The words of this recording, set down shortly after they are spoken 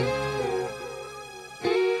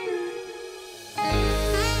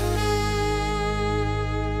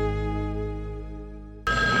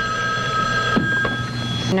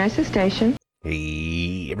Nurses Station.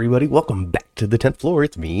 Hey, everybody, welcome back to the 10th floor.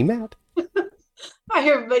 It's me, Matt. Hi,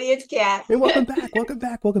 everybody, it's Kat. And welcome back, welcome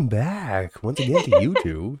back, welcome back once again to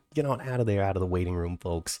YouTube. Get on out of there, out of the waiting room,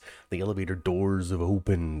 folks. The elevator doors have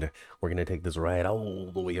opened. We're going to take this ride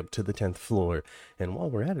all the way up to the 10th floor. And while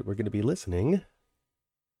we're at it, we're going to be listening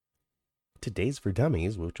to Days for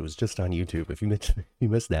Dummies, which was just on YouTube. If you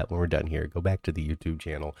missed that when we're done here, go back to the YouTube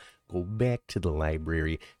channel. Go back to the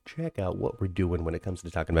library. Check out what we're doing when it comes to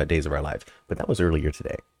talking about Days of Our Lives. But that was earlier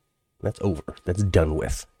today. That's over. That's done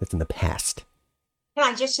with. That's in the past.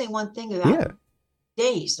 Can I just say one thing about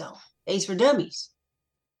Days, though? Days for Dummies.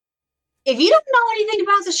 If you don't know anything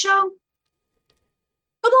about the show,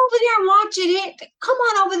 come over there and watch it. Come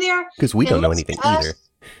on over there. Because we don't know anything either.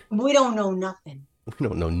 We don't know nothing. We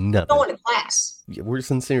don't know nothing. Going to class. We're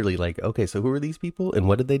sincerely like, okay, so who are these people and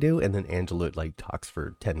what did they do? And then Angela like talks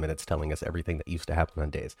for 10 minutes telling us everything that used to happen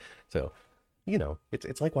on Days. So, you know,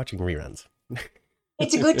 it's like watching reruns.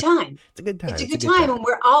 It's a good time. It's a good time. It's a good time when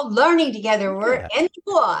we're all learning together. We're in the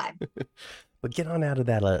quad. But get on out of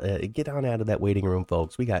that waiting room,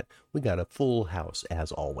 folks. We got a full house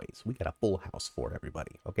as always. We got a full house for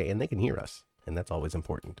everybody. Okay, and they can hear us, and that's always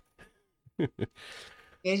important.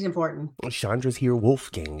 It is important. Chandra's here.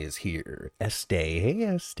 Wolfgang is here. Estee. Hey,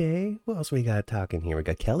 Estee. Who else we got talking here? We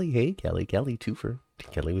got Kelly. Hey, Kelly. Kelly Twofer.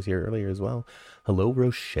 Kelly was here earlier as well. Hello,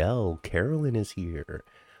 Rochelle. Carolyn is here.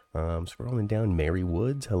 Scrolling down. Mary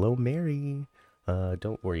Woods. Hello, Mary.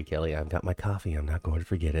 Don't worry, Kelly. I've got my coffee. I'm not going to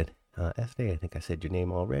forget it. Estee, I think I said your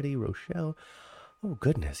name already. Rochelle. Oh,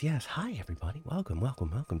 goodness. Yes. Hi, everybody. Welcome,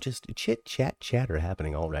 welcome, welcome. Just chit, chat, chatter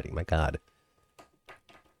happening already. My God.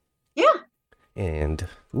 Yeah. And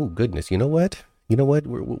oh goodness, you know what?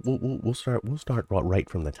 We'll start right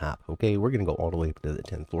from the top. Okay, we're gonna go all the way up to the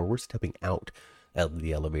 10th floor. We're stepping out of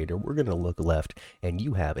the elevator. We're gonna look left, and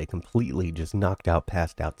you have a completely just knocked out,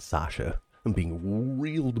 passed out Sasha being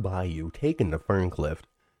reeled by you, taken to Ferncliff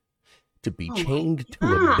to be chained to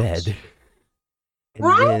a bed,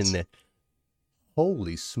 and then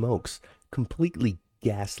holy smokes, completely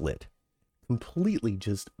gaslit, completely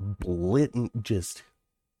just blatant, just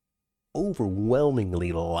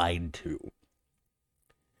overwhelmingly lied to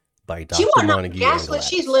by Dr. Montague. She wasn't gaslit,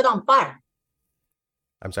 she's lit on fire.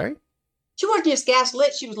 I'm sorry? She wasn't just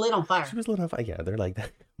gaslit, she was lit on fire. She was lit on fire. Yeah, they're like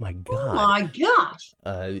that. My God. Oh my gosh.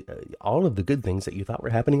 All of the good things that you thought were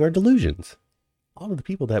happening are delusions. All of the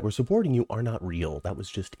people that were supporting you are not real. That was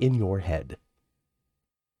just in your head.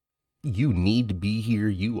 You need to be here.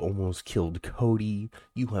 You almost killed Cody.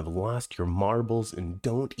 You have lost your marbles and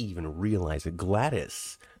don't even realize it.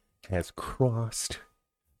 Gladys has crossed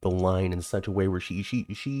the line in such a way where she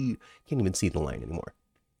can't even see the line anymore.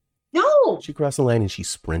 No. She crossed the line and she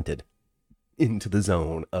sprinted into the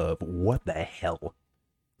zone of what the hell?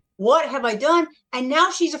 What have I done? And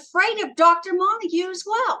now she's afraid of Dr. Montague as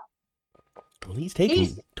well. Well, he's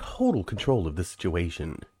taking total control of the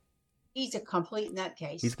situation. He's a complete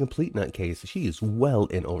nutcase. He's a complete nutcase. She is well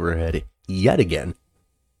in over her head yet again.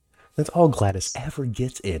 That's all Gladys ever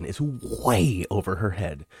gets in is way over her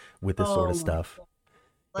head with this sort of stuff.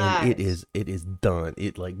 Gladys. And it is done.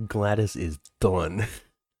 Gladys is done.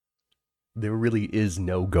 There really is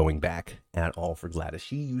no going back at all for Gladys.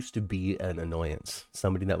 She used to be an annoyance.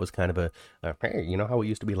 Somebody that was kind of hey, you know how it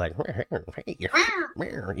used to be like, hey,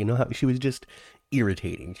 you know how she was just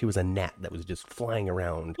irritating. She was a gnat that was just flying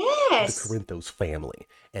around the Corinthos family.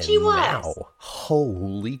 And she was. Now,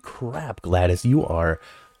 holy crap, Gladys, you are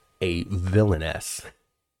a villainess.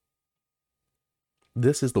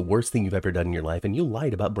 This is the worst thing you've ever done in your life, and you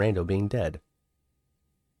lied about Brando being dead.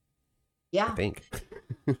 Yeah. I think.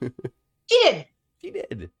 She did. She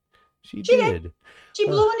did. She did. She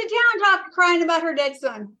blew into town crying about her dead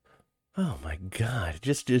son. Oh my God.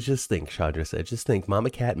 Just think, Chandra said. Just think,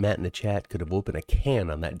 Mama Cat, Matt in the chat could have opened a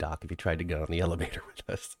can on that dock if he tried to get on the elevator with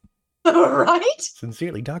us. Right?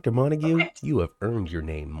 Sincerely, Dr. Montague, you have earned your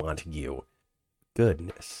name, Montague.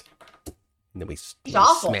 Goodness. And then we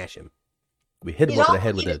smash him. We hit him over the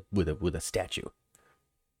head with a statue.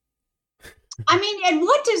 I mean, and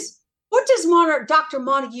what does Dr.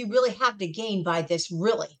 Montague really have to gain by this,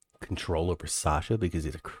 really? Control over Sasha because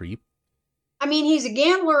he's a creep. I mean, he's a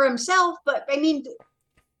gambler himself, but I mean,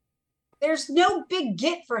 there's no big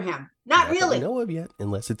get for him. Not really. That we know of yet,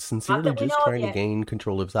 unless it's sincerely just trying to gain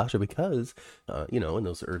control of Sasha because, in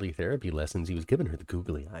those early therapy lessons, he was giving her the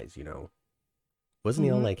googly eyes, Wasn't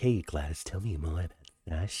he all like, hey, Gladys, tell me more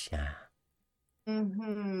about Sasha?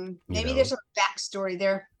 Mm-hmm. Maybe there's a backstory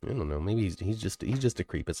there. I don't know. Maybe he's just a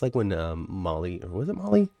creep. It's like when Molly, or was it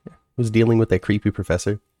Molly, was dealing with that creepy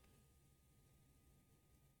professor.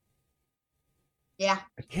 Yeah.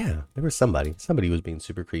 Yeah, there was somebody. Somebody was being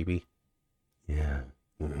super creepy. Yeah.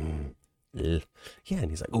 Mm-hmm. Yeah,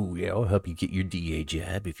 and he's like, "Oh yeah, I'll help you get your DA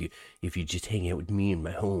job if you just hang out with me in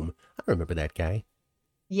my home." I remember that guy.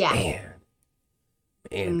 Yeah.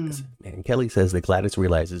 Man, Kelly says that Gladys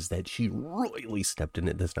realizes that she royally stepped in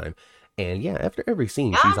it this time, and yeah, after every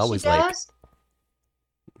scene, Yeah, she's she always like, does.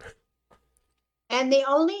 And the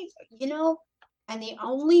only,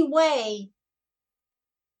 way,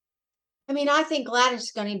 I mean, I think Gladys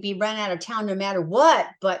is going to be run out of town no matter what,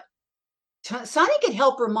 but Sonny could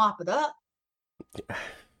help her mop it up.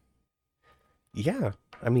 Yeah,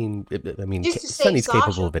 I mean, Just to save Sonny's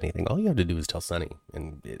capable Sasha. of anything. All you have to do is tell Sonny,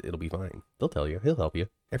 and it'll be fine. They'll tell you. He'll help you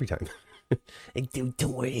every time. Like, don't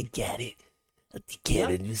worry, I got it. I'll take care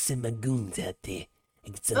of it. Just send my goons out there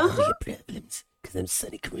and get some of your problems, because I'm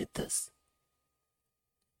Sonny Corinthos.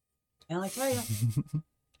 Well, I tell you.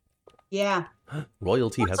 Yeah.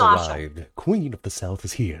 Royalty has arrived. Queen of the South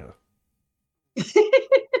is here.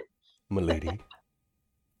 My lady.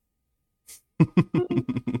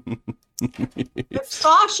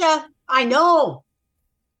 Sasha, I know.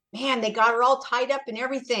 Man, they got her all tied up and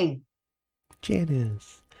everything.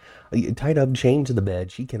 Janice. Tied up, chained to the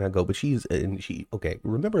bed. She cannot go, but okay,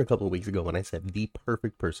 remember a couple of weeks ago when I said the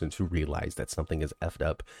perfect person to realize that something is effed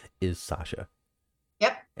up is Sasha.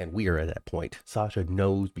 Yep. And we are at that point. Sasha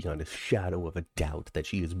knows beyond a shadow of a doubt that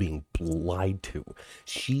she is being lied to.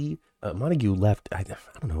 Montague left, I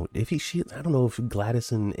don't know if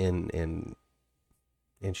Gladys and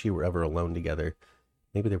she were ever alone together.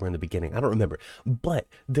 Maybe they were in the beginning. I don't remember. But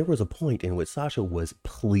there was a point in which Sasha was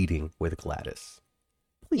pleading with Gladys.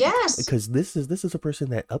 Yes. Because this is a person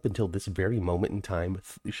that up until this very moment in time,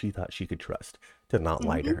 she thought she could trust to not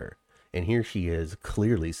lie to her. And here she is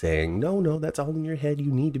clearly saying, no, that's all in your head.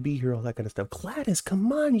 You need to be here, all that kind of stuff. Gladys,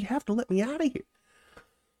 come on. You have to let me out of here.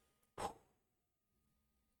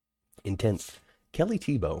 Intense. Kelly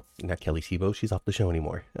Tebow. Not Kelly Tebow. She's off the show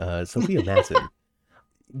anymore. Sophia Masson.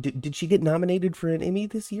 Did she get nominated for an Emmy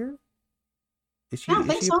this year? Is she a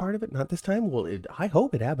part of it? Not this time? Well, I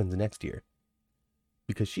hope it happens next year.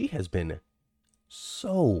 Because she has been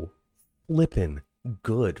so flippin'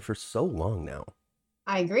 good for so long now.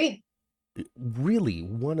 I agree. Really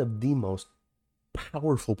one of the most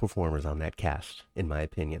powerful performers on that cast, in my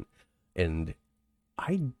opinion. And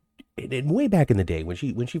way back in the day when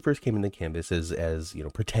she first came in the canvas as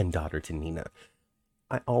pretend daughter to Nina,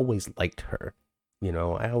 I always liked her.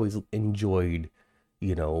 I always enjoyed,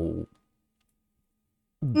 the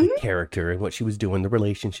character and what she was doing, the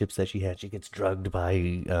relationships that she had. She gets drugged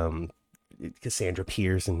by Cassandra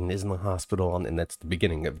Pierce and is in the hospital, and that's the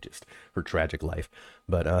beginning of just her tragic life.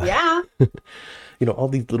 But yeah, all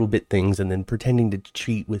these little bit things, and then pretending to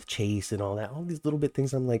cheat with Chase and all that. All these little bit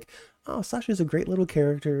things. I'm like, oh, Sasha's a great little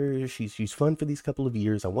character. She's fun for these couple of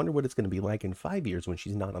years. I wonder what it's going to be like in 5 years when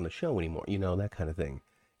she's not on the show anymore. That kind of thing.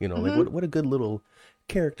 Like what a good little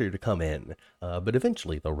character to come in. But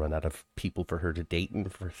eventually they'll run out of people for her to date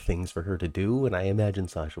and for things for her to do. And I imagine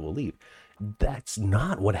Sasha will leave. That's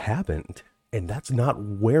not what happened. And that's not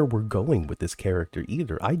where we're going with this character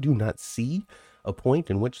either. I do not see a point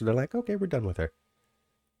in which they're like, okay, we're done with her.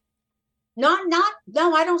 No,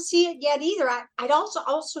 I don't see it yet either. I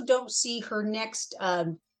also don't see her next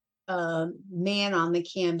man on the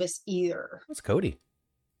canvas either. That's Cody.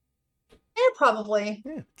 Yeah, probably.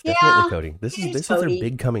 Yeah, it's definitely Cody. This is their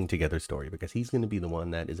big coming together story, because he's going to be the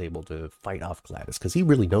one that is able to fight off Gladys, because he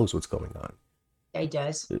really knows what's going on. Yeah, he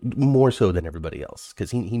does. More so than everybody else,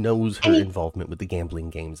 because he knows her involvement with the gambling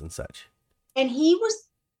games and such. And he was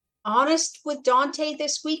honest with Dante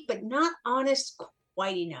this week, but not honest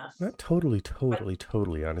quite enough. Not totally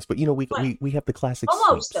honest, but we have the classic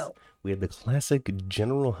almost sweeps. Though. We have the classic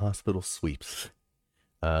General Hospital sweeps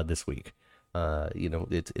this week.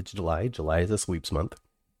 It's July. July is a sweeps month.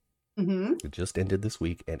 It just ended this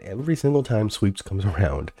week, and every single time sweeps comes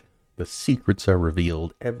around, the secrets are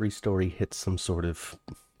revealed. Every story hits some sort of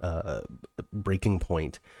breaking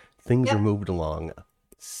point. Things are moved along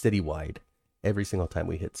citywide every single time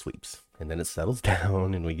we hit sweeps, and then it settles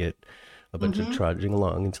down, and we get a bunch of trudging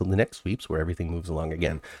along until the next sweeps, where everything moves along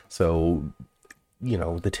again. So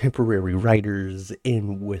the temporary writers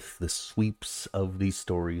in with the sweeps of these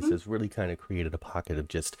stories has really kind of created a pocket of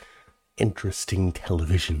just interesting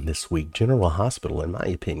television this week. General Hospital, in my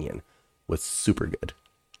opinion, was super good.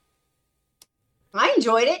 I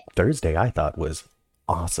enjoyed it. Thursday, I thought, was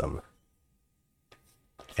awesome.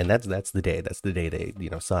 And that's the day. That's the day they,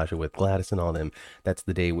 Sasha with Gladys and all them. That's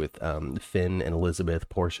the day with Finn and Elizabeth,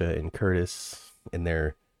 Portia and Curtis, and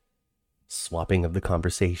their swapping of the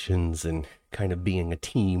conversations and kind of being a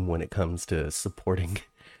team when it comes to supporting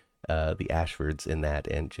the Ashfords in that,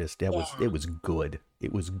 and just it Yeah. was good.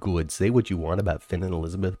 It was good. Say what you want about Finn and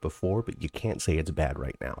Elizabeth before, but you can't say it's bad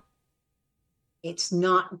right now. It's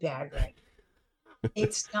not bad, right?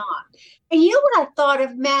 It's not. And you know what I thought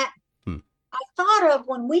of, Matt? Hmm. I thought of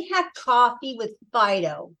when we had coffee with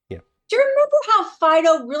Fido. Yeah. Do you remember how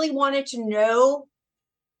Fido really wanted to know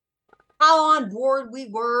how on board we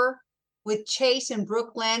were with Chase and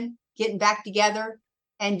Brooklyn getting back together?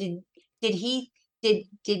 And did he did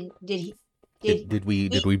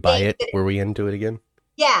we buy it? Were we into it again?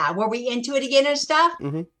 Yeah, were we into it again and stuff?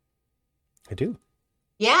 Mm-hmm. I do.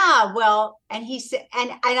 Yeah, well, and he said,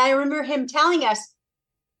 and I remember him telling us,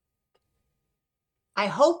 I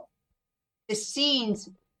hope the scenes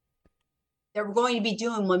that we're going to be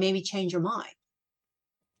doing will maybe change your mind.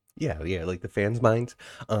 Yeah, like the fans' minds.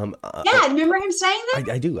 Yeah, remember him saying that?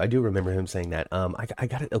 I do remember him saying that. I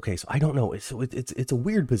got it. Okay, so I don't know. So it's a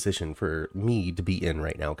weird position for me to be in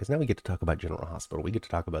right now, because now we get to talk about General Hospital. We get to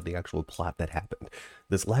talk about the actual plot that happened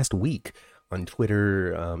this last week on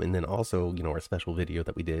Twitter, and then also, our special video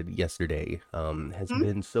that we did yesterday has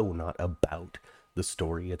been so not about the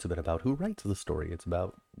story. It's been about who writes the story. It's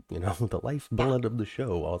about, the lifeblood of the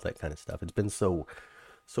show, all that kind of stuff. It's been so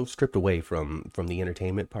stripped away from the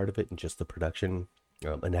entertainment part of it and just the production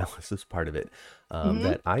analysis part of it,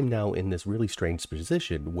 that I'm now in this really strange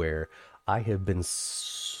position where I have been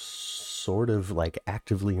sort of like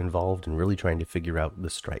actively involved in really trying to figure out the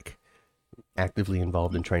strike. Actively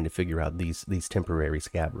involved in trying to figure out these temporary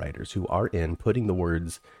scab writers who are putting the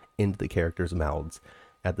words into the characters' mouths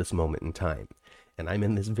at this moment in time. And I'm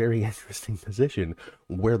in this very interesting position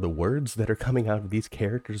where the words that are coming out of these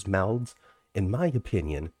characters' mouths, in my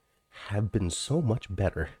opinion, have been so much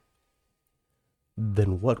better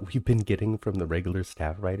than what we've been getting from the regular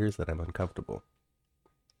staff writers that I'm uncomfortable.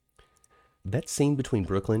 That scene between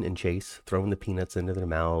Brooklyn and Chase throwing the peanuts into their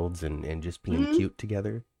mouths and just being cute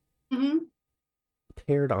together,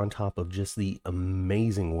 paired on top of just the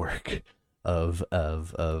amazing work of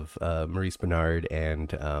Maurice Benard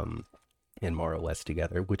and Maura West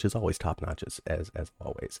together, which is always top notch as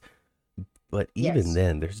always. But even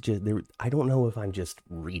then, there's just I don't know if I'm just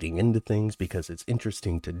reading into things because it's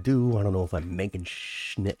interesting to do. I don't know if I'm making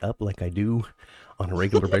shit up like I do on a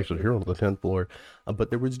regular basis here on the 10th floor. But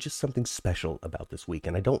there was just something special about this week,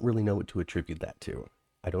 and I don't really know what to attribute that to.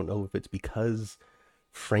 I don't know if it's because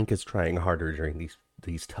Frank is trying harder during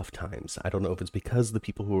these tough times. I don't know if it's because the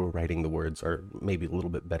people who are writing the words are maybe a little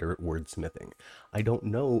bit better at wordsmithing. I don't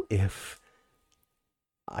know if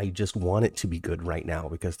I just want it to be good right now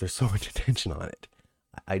because there's so much attention on it.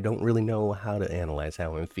 I don't really know how to analyze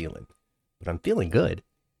how I'm feeling, but I'm feeling good.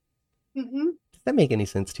 Does that make any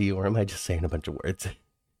sense to you, or am I just saying a bunch of words?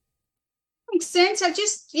 Makes sense. I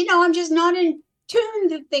just, I'm just not in tune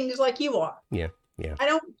to things like you are. Yeah. I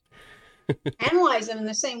don't analyze them in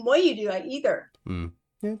the same way you do either.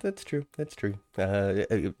 Yeah, that's true.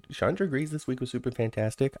 Chandra agrees this week was super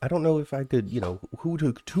fantastic. I don't know if I could, who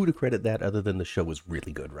to credit that other than the show was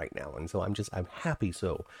really good right now. And so I'm happy.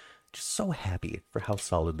 Just so happy for how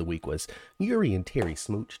solid the week was. Yuri and Terry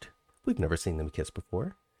smooched. We've never seen them kiss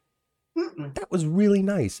before. That was really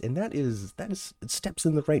nice. And that is steps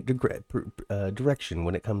in the right direction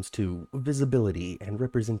when it comes to visibility and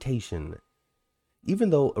representation.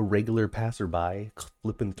 Even though a regular passerby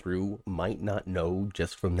flipping through might not know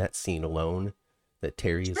just from that scene alone that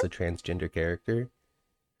Terry is a transgender character,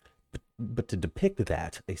 but to depict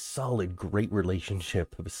that, a solid, great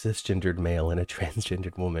relationship of a cisgendered male and a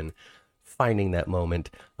transgendered woman finding that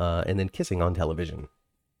moment and then kissing on television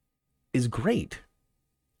is great.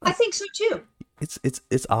 I think so too.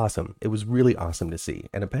 It's awesome. It was really awesome to see.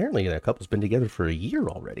 And apparently that couple's been together for a year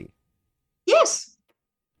already. Yes.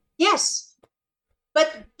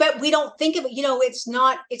 But we don't think of it,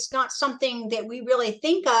 it's not something that we really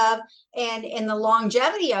think of and the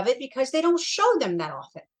longevity of it because they don't show them that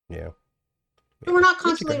often. Yeah. So we're not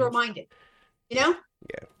constantly reminded, Yeah.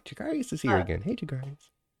 Jacarius is here again. Hey, Jacarius.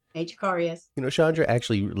 Hey, Jacarius. Chandra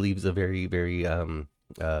actually leaves a very, very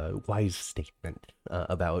wise statement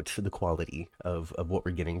about the quality of what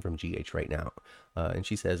we're getting from GH right now, and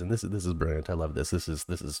she says, and this is brilliant. I love this. This is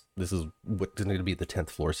what's going to be the 10th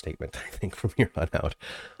floor statement, I think, from here on out.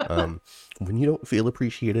 When you don't feel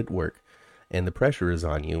appreciated at work, and the pressure is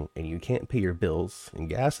on you, and you can't pay your bills, and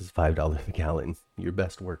gas is $5 a gallon, your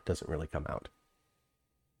best work doesn't really come out,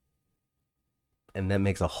 and that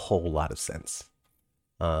makes a whole lot of sense.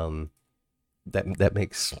 That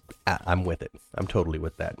makes, I'm with it. I'm totally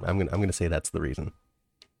with that. I'm gonna say that's the reason.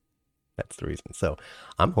 That's the reason. So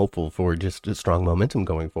I'm hopeful for just a strong momentum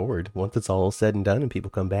going forward. Once it's all said and done and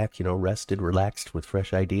people come back, rested, relaxed with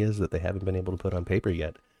fresh ideas that they haven't been able to put on paper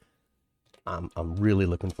yet. I'm really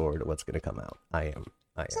looking forward to what's going to come out. I am.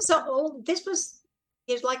 So this was,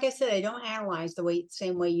 is like I said, I don't analyze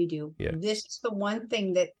same way you do. Yeah. This is the one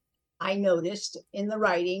thing that I noticed in the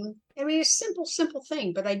writing. I mean, it's a simple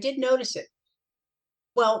thing, but I did notice it.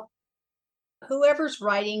 Well, whoever's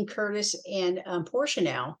writing Curtis and Portia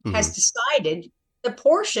now has decided that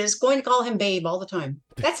Portia's going to call him Babe all the time.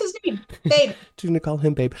 That's his name, Babe. She's going to call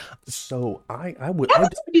him Babe. So I would. That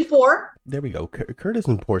was before. There we go. Curtis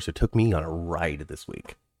and Portia took me on a ride this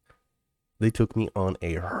week. They took me on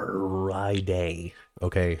a ride.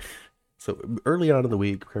 Okay. So early on in the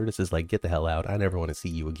week, Curtis is like, get the hell out. I never want to see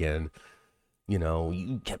you again. You know,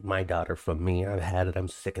 you kept my daughter from me. I've had it. I'm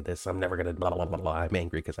sick of this. I'm never going to blah, blah, blah, blah. I'm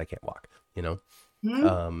angry because I can't walk, you know?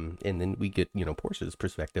 And then we get, you know, Portia's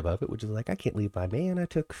perspective of it, which is like, I can't leave my man. I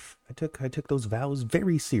took those vows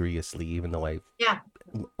very seriously, even though I've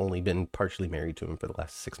only been partially married to him for the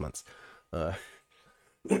last 6 months.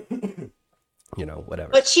 You know,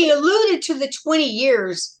 whatever. But she alluded to the 20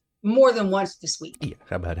 years more than once this week. Yeah,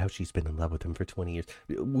 about how she's been in love with him for 20 years.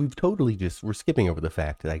 We're skipping over the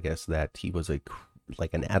fact that I guess that he was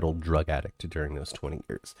like an adult drug addict during those 20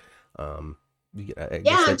 years. I'm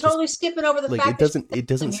totally skipping over the fact it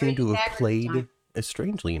doesn't seem to have played,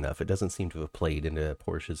 strangely enough, it doesn't seem to have played into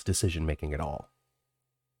Portia's decision making at all.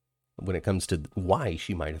 When it comes to why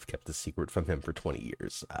she might have kept the secret from him for 20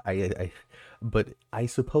 years. But I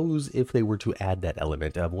suppose if they were to add that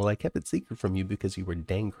element of, well, I kept it secret from you because you were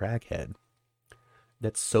dang crackhead,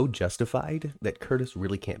 that's so justified that Curtis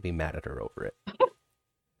really can't be mad at her over it.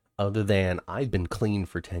 Other than, I've been clean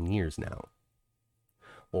for 10 years now.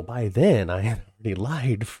 Well, by then, I had already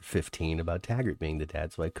lied for 15 about Taggart being the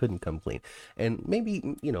dad, so I couldn't come clean. And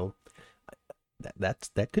maybe, you know,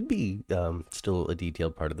 that could be still a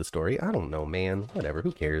detailed part of the story. I don't know, man. Whatever.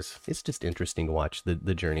 Who cares? It's just interesting to watch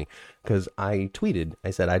the journey. Because I tweeted, I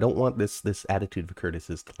said, I don't want this attitude of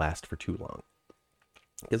Curtis's to last for too long.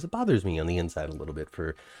 Because it bothers me on the inside a little bit.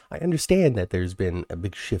 I understand that there's been a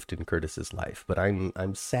big shift in Curtis's life, but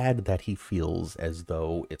I'm sad that he feels as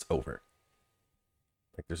though it's over.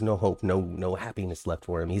 Like there's no hope, no happiness left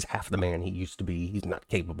for him. He's half the man he used to be. He's not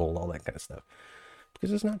capable, all that kind of stuff.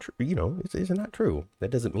 Because it's not true, you know, it's not true.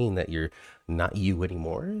 That doesn't mean that you're not you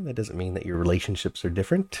anymore. That doesn't mean that your relationships are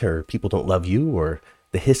different, or people don't love you, or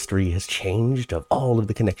the history has changed of all of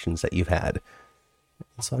the connections that you've had.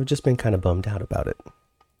 So I've just been kind of bummed out about it.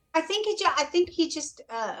 I think he just,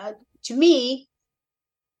 to me,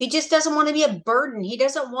 he just doesn't want to be a burden. He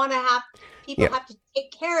doesn't want to have people have to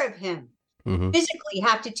take care of him, physically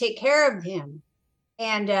have to take care of him.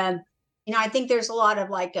 And, you know, I think there's a lot of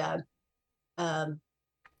like,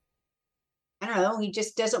 I don't know, he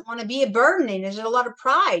just doesn't want to be a burden, and there's a lot of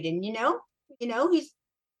pride, and you know, he's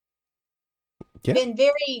been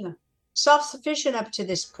very self-sufficient up to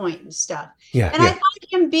this point and stuff. I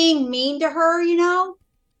thought him being mean to her, you know,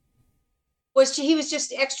 he was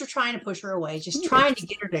just extra trying to push her away, just trying to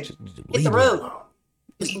get her to hit the road,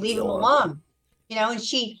 just leave him alone, you know. And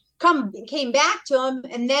she came back to him,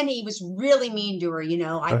 and then he was really mean to her, you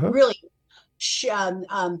know. I really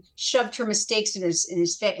shoved her mistakes in her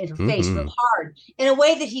face real hard in a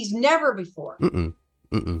way that he's never before. You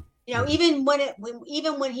know, even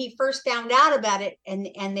when he first found out about it,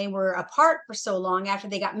 and they were apart for so long after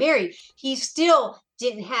they got married, he still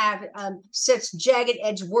didn't have such jagged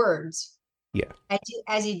edge words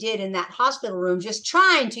as he did in that hospital room, just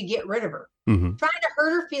trying to get rid of her, trying to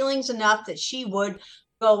hurt her feelings enough that she would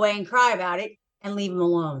go away and cry about it and leave him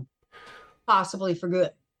alone, possibly for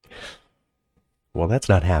good. Well, that's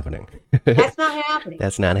not happening. That's not happening.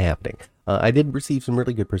 That's not happening. I did receive some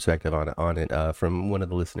really good perspective on it from one of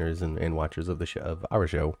the listeners and watchers of the show, of our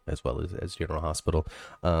show, as well as General Hospital.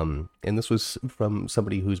 And this was from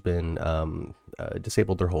somebody who's been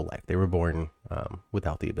disabled their whole life. They were born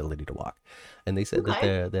without the ability to walk. And they said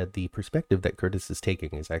that the perspective that Curtis is taking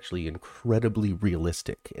is actually incredibly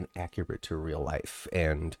realistic and accurate to real life,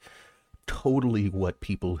 and totally what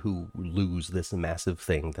people who lose this massive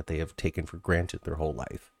thing that they have taken for granted their whole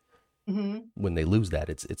life, when they lose that,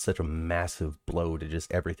 it's such a massive blow to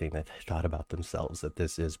just everything that they thought about themselves, that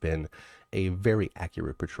this has been a very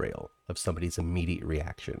accurate portrayal of somebody's immediate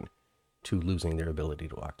reaction to losing their ability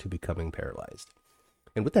to walk, to becoming paralyzed.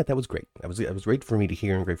 And with that was great. That was great for me to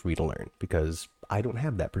hear and great for me to learn, because I don't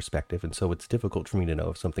have that perspective, and so it's difficult for me to know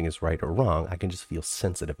if something is right or wrong. I can just feel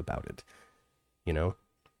sensitive about it, you know?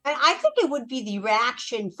 And I think it would be the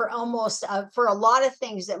reaction for almost for a lot of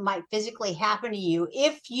things that might physically happen to you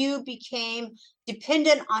if you became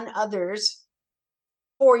dependent on others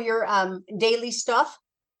for your daily stuff,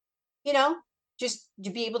 you know, just to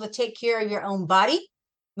be able to take care of your own body,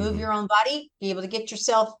 move your own body, be able to get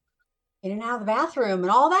yourself in and out of the bathroom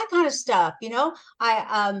and all that kind of stuff.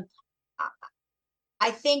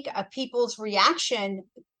 I think people's reaction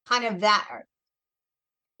kind of that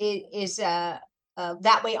is that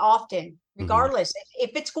way often, regardless.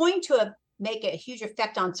 If it's going to make a huge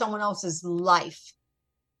effect on someone else's life,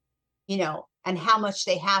 and how much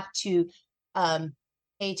they have to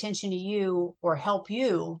pay attention to you or help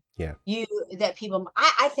you. Yeah.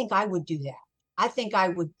 I think I would do that. I think I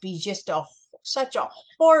would be just such a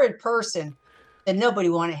horrid person that nobody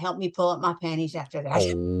want to help me pull up my panties after that.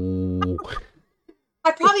 Oh.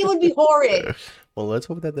 I probably would be horrid. Well, let's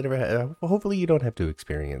hope that never happens. Hopefully you don't have to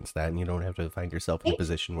experience that and you don't have to find yourself in a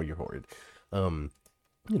position where you're horrid. So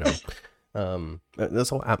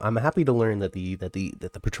I'm happy to learn that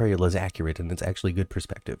the portrayal is accurate and it's actually good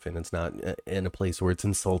perspective and it's not in a place where it's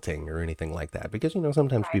insulting or anything like that, because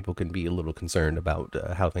sometimes people can be a little concerned about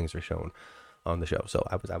how things are shown on the show. So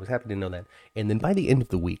I was happy to know that. And then by the end of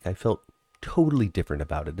the week, I felt totally different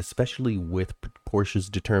about it, especially with Portia's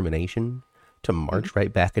determination to march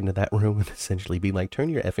right back into that room and essentially be like, turn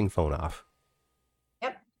your effing phone off.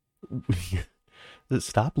 Yep.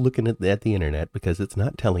 Stop looking at the internet because it's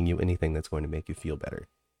not telling you anything that's going to make you feel better.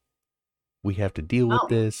 We have to deal with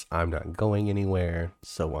this. I'm not going anywhere,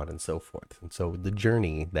 so on and so forth. And so the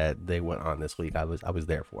journey that they went on this week, I was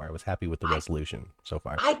there for. I was happy with the resolution so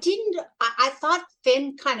far. I thought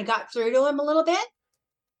Finn kind of got through to him a little bit.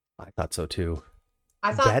 I thought so too.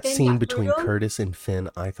 I thought that Finn scene between Curtis and Finn,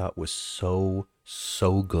 I thought was so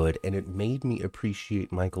good, and it made me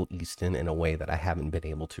appreciate Michael Easton in a way that I haven't been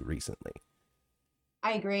able to recently.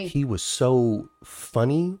 I agree. He was so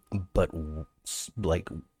funny, but like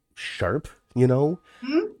sharp,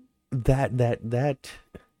 Mm-hmm. That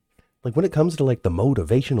like when it comes to like the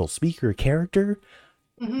motivational speaker character,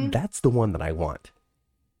 that's the one that I want.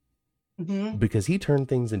 Because he turned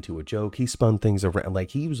things into a joke. He spun things around.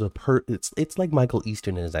 Like he was it's like Michael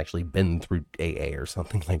Easton has actually been through AA or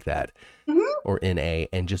something like that, or NA,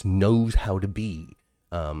 and just knows how to be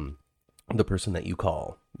the person that you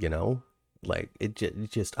call. Like it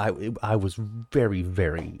just I was very,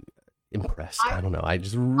 very impressed. I don't know. I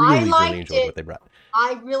just really enjoyed what they brought.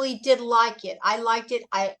 I really did like it. I liked it.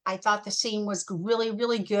 I thought the scene was really,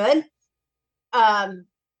 really good.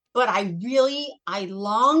 But I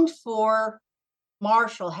longed for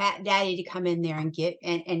Marshall Hat Daddy to come in there and get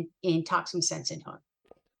and talk some sense into him.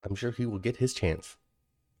 I'm sure he will get his chance.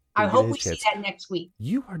 I hope we see that next week.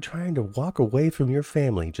 You are trying to walk away from your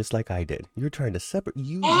family just like I did. You're trying to separate.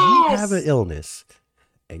 You have an illness,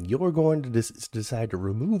 and you're going to decide to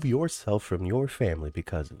remove yourself from your family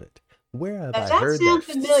because of it. Where have I heard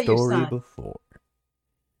that story before?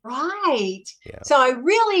 Right. Yeah. So I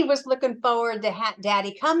really was looking forward to Hat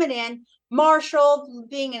Daddy coming in, Marshall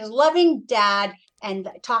being his loving dad and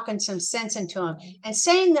talking some sense into him and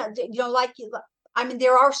saying that,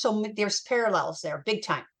 there's parallels there, big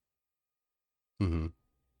time.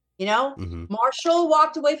 Marshall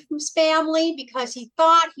walked away from his family because he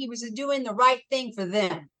thought he was doing the right thing for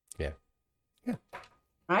them. Yeah.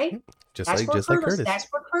 Right? Just like Curtis. That's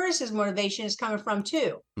where Curtis's motivation is coming from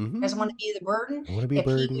too. Doesn't want to be the burden. I want to be a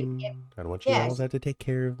burden. I don't want you all to have to take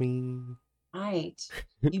care of me. Right.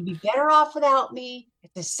 You'd be better off without me.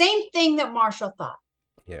 It's the same thing that Marshall thought.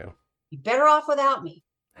 Yeah. You're better off without me.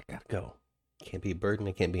 I gotta go. Can't be a burden.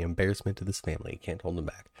 I can't be an embarrassment to this family. Can't hold them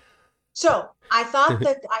back. So I thought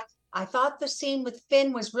that I thought the scene with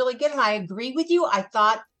Finn was really good, and I agree with you. I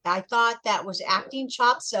thought that was acting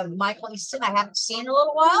chops of Michael Easton. I haven't seen in a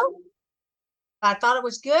little while. I thought it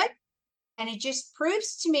was good, and it just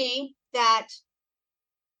proves to me that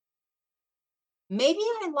maybe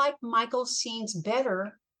I like Michael's scenes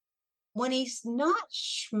better when he's not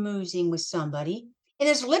schmoozing with somebody and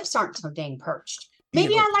his lips aren't so dang perched.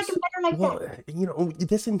 Maybe I like him better like that.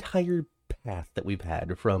 This entire path that we've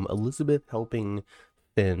had from Elizabeth helping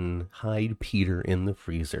Finn hide Peter in the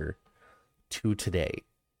freezer to today.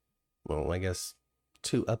 Well, I guess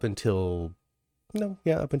up until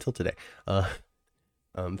today.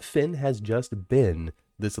 Finn has just been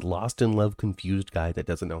this lost in love, confused guy that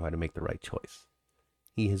doesn't know how to make the right choice.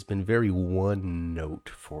 He has been very one note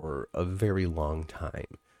for a very long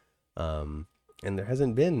time. And there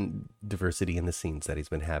hasn't been diversity in the scenes that he's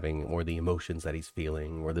been having, or the emotions that he's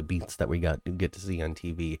feeling, or the beats that we get to see on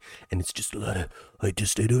TV. And it's just a lot of, I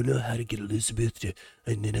don't know how to get Elizabeth to,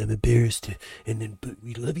 and then I'm embarrassed to, and then, but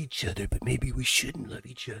we love each other, but maybe we shouldn't love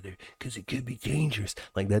each other because it could be dangerous.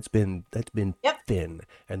 Like that's been Finn.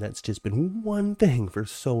 And that's just been one thing for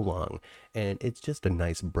so long. And it's just a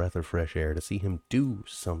nice breath of fresh air to see him do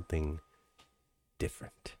something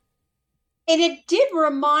different. And it did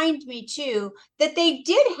remind me, too, that they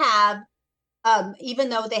did have even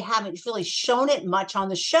though they haven't really shown it much on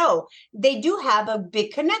the show, they do have a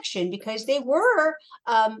big connection because they were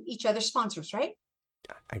each other's sponsors, right?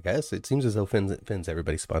 I guess it seems as though Finn's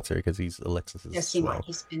everybody's sponsor because he's Alexis's. Yes, he might.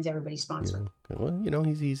 He's Finn's everybody's sponsor. Well,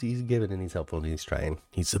 he's giving and he's helpful and he's trying.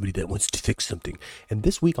 He's somebody that wants to fix something. And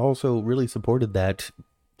this week also really supported that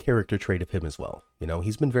character trait of him as well.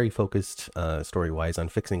 He's been very focused story-wise on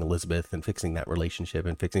fixing Elizabeth and fixing that relationship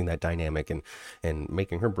and fixing that dynamic and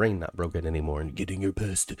making her brain not broken anymore and getting her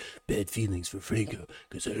past the bad feelings for Franco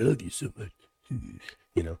because I love you so much.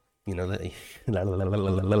 And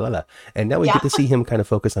now we get to see him kind of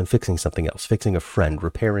focus on fixing something else, fixing a friend,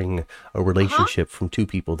 repairing a relationship from two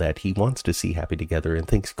people that he wants to see happy together and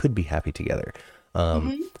thinks could be happy together.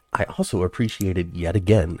 I also appreciated yet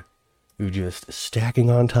again, just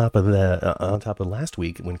stacking on top of last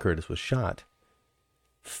week when Curtis was shot,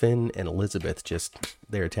 Finn and Elizabeth, just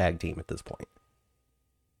their tag team at this point.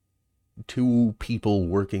 Two people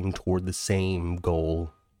working toward the same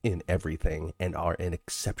goal in everything and are an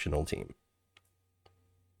exceptional team.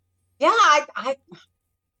 Yeah, I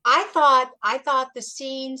thought the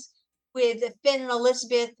scenes with Finn and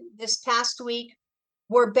Elizabeth this past week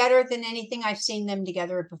were better than anything I've seen them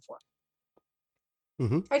together before.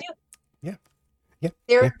 I do. Yeah.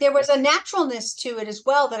 There was a naturalness to it as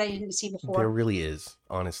well that I didn't see before. There really is,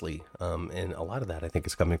 honestly. And a lot of that I think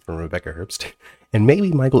is coming from Rebecca Herbst and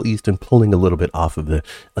maybe Michael Easton pulling a little bit off of the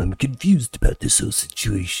I'm confused about this whole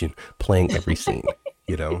situation, playing every scene,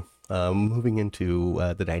 moving into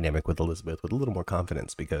the dynamic with Elizabeth with a little more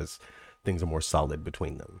confidence because things are more solid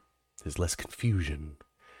between them. There's less confusion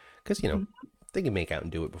because, they can make out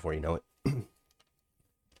and do it before you know it.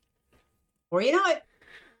 Before you know it.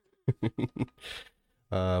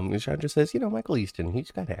 Chandra says, Michael Easton,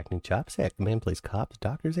 he's got acting chops. Heck, the man plays cops,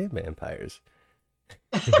 doctors, and vampires.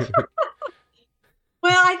 Well,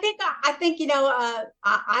 I think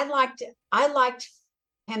I liked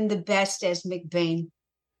him the best as McBain.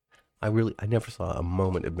 I never saw a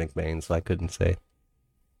moment of McBain, so I couldn't say.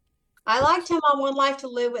 I liked him on One Life to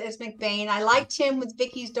Live as McBain. I liked him with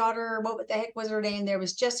Vicky's daughter. What the heck was her name? There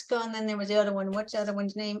was Jessica, and then there was the other one. What's the other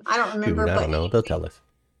one's name? I don't remember. I don't know. They'll tell us.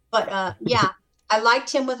 But yeah, I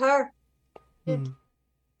liked him with her.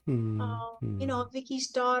 Vicky's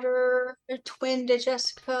daughter, her twin to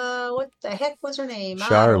Jessica. What the heck was her name?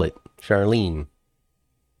 Charlotte, Charlene,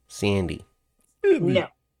 Sandy. No.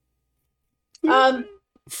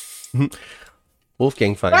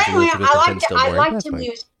 Wolfgang finds anyway, I liked him.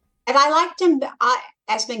 And I liked him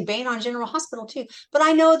as McBain on General Hospital too. But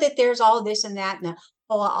I know that there's all this and that, and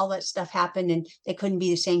all that stuff happened, and they couldn't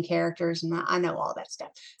be the same characters, and I know all that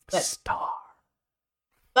stuff. But Star.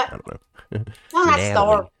 But I don't know. No, not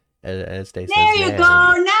Star. As they there you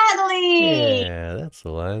go, Natalie. Yeah, that's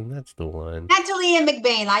the one. Natalie and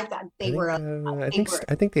McBain. I thought they were. I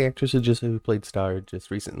think the actress who played Star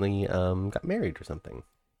just recently got married or something.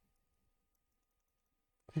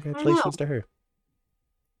 Congratulations to her.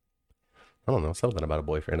 I don't know, something about a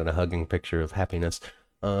boyfriend and a hugging picture of happiness.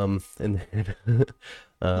 And then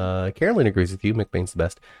Carolyn agrees with you. McBain's the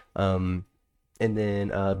best. And then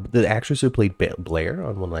the actress who played Blair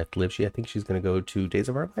on One Life to Live, I think she's going to go to Days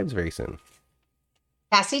of Our Lives very soon.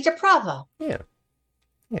 Cassie DePravo. Yeah.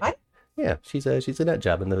 What? Yeah, she's a nut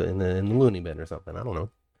job in the loony bin or something. I don't know.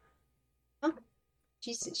 Huh.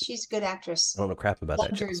 She's a good actress. I don't know crap about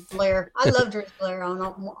loved that. Her as Blair. I loved her as Blair on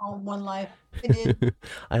One Life. I did.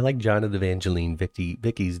 I like John and Evangeline.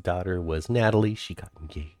 Vicky's daughter was Natalie. She got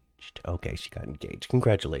engaged. Okay, she got engaged.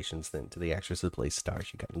 Congratulations then to the actress who plays Star.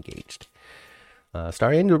 She got engaged.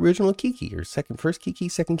 Star and original Kiki, or first Kiki,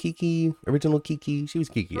 second Kiki, original Kiki. She was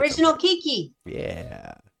Kiki. Original Kiki.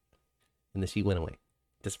 Yeah. And then she went away,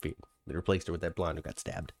 disappeared. They replaced her with that blonde who got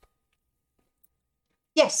stabbed.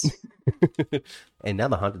 Yes. And now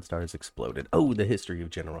the Haunted Star has exploded. Oh, the history of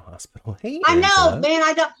General Hospital. Hey, I know, man.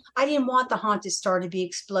 I didn't want the Haunted Star to be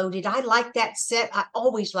exploded. I liked that set. I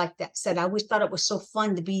always liked that set. I always thought it was so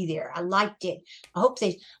fun to be there. I liked it. I hope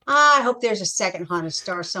there's a second Haunted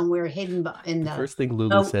Star somewhere hidden in the first thing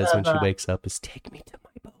Lulu says when she wakes up is, "Take me to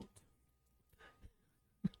my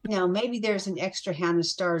boat." Maybe there's an extra Haunted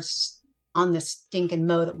Star on the stinking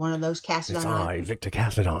moat at one of those Cassidon. It's I, Victor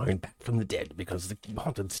Cassidon, back from the dead because the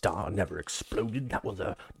Haunted Star never exploded. That was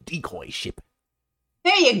a decoy ship.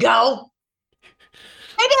 There you go.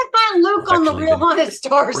 Maybe I find Luke on the real Haunted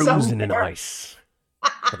Star frozen somewhere. in ice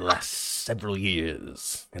for the last several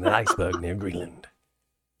years in an iceberg near Greenland.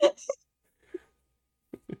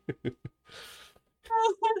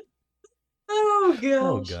 Oh gosh.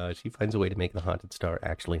 Oh gosh, he finds a way to make the Haunted Star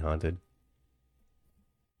actually haunted.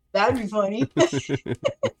 That'd be funny.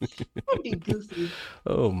 That'd be goofy.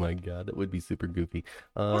 Oh my god, that would be super goofy.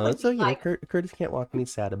 That would So be you know, like, Curtis can't walk, and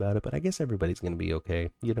he's sad about it, but I guess everybody's gonna be okay.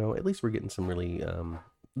 You know, at least we're getting some really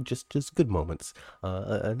just good moments.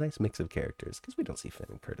 A nice mix of characters because we don't see Finn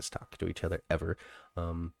and Curtis talk to each other ever.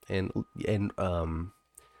 And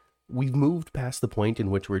we've moved past the point in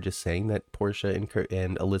which we're just saying that Portia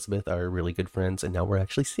and Elizabeth are really good friends, and now we're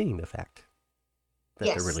actually seeing the fact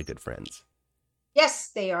that they're really good friends. Yes,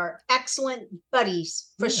 they are excellent buddies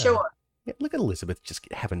for sure. Yeah, look at Elizabeth just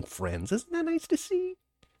having friends. Isn't that nice to see?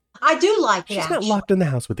 I do like it. She's not locked in the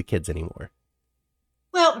house with the kids anymore.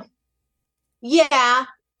 Well, yeah,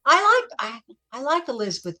 I like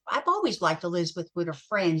Elizabeth. I've always liked Elizabeth with her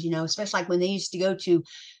friends, you know, especially like when they used to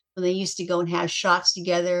go and have shots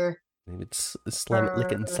together. Maybe it's slam it,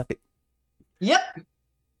 lick it, and suck it. Yep.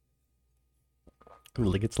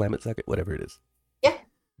 Lick it, slam it, suck it, whatever it is. Yeah.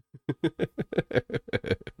 Lick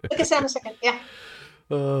it, slam it, suck it. Yeah.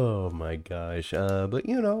 Oh my gosh. But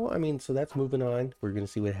you know, I mean, so that's moving on. We're gonna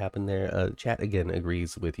see what happened there. Chat again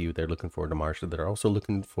agrees with you. They're looking forward to Marcia. They're also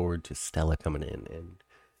looking forward to Stella coming in and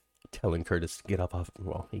telling Curtis to get off.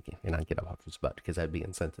 Well, he cannot get off his butt because that'd be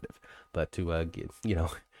insensitive. But to get, you know,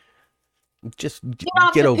 just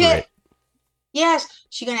get over it. Yes,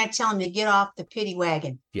 she's gonna tell him to get off the pity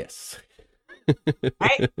wagon. Yes.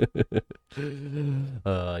 Right?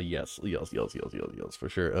 Yes, for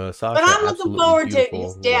sure. Sasha, but I'm looking forward to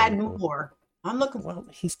his dad wonderful. more. I'm looking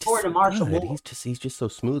he's forward to Marshall more. He's just so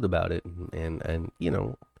smooth about it, and you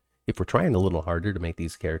know, if we're trying a little harder to make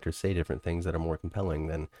these characters say different things that are more compelling,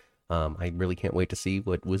 then I really can't wait to see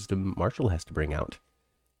what wisdom Marshall has to bring out.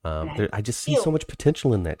 I just see so much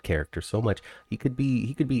potential in that character. So much. He could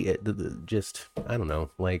be just, I don't know,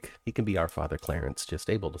 like he can be our Father Clarence, just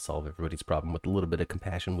able to solve everybody's problem with a little bit of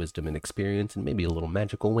compassion, wisdom, and experience, and maybe a little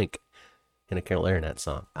magical wink in a Carol Aronat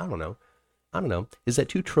song. I don't know. Is that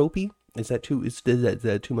too tropey? Is that too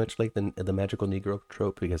much like the magical Negro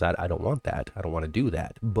trope? Because I don't want that. I don't want to do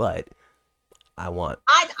that. But I want.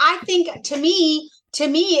 I think to me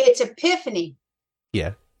it's epiphany.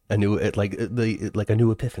 Yeah. A new a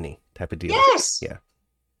new epiphany type of deal. Yes. Yeah.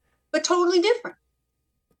 But totally different.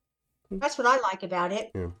 That's what I like about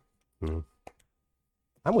it. Yeah. Mm.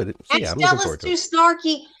 I'm with it. So, and Stella's too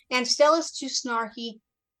snarky. And Stella's too snarky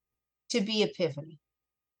to be Epiphany.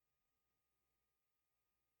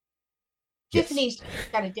 Tiffany's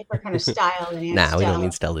got a different kind of style than Nah, we don't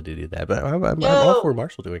need Stella to do that. But I'm all for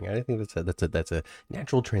Marshall doing it. I think that's a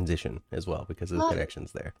natural transition as well because of the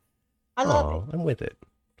connections there. I love it.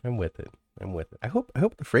 I'm with it. I hope the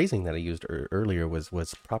phrasing that I used earlier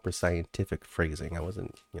was proper scientific phrasing. I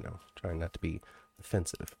wasn't, trying not to be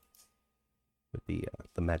offensive with the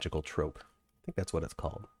magical trope. I think that's what it's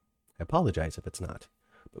called. I apologize if it's not.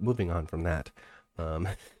 But moving on from that, so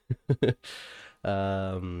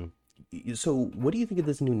what do you think of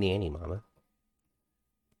this new nanny, Mama?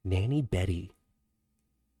 Nanny Betty.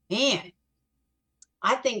 Man,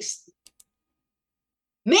 I think.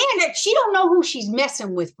 Man, she don't know who she's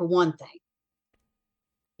messing with, for one thing.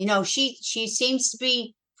 She seems to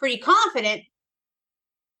be pretty confident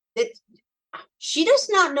that she does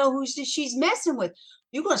not know who she's messing with.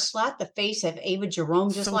 You're going to slap the face of Ava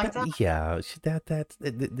Jerome just like that? Yeah,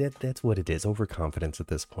 that's what it is. Overconfidence at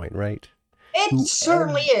this point, right? It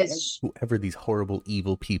certainly is. Whoever these horrible,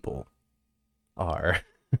 evil people are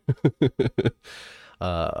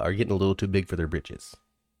getting a little too big for their britches.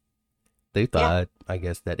 They thought, I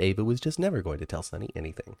guess, that Ava was just never going to tell Sonny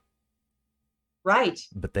anything. Right.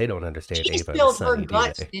 But they don't understand Ava. She spilled her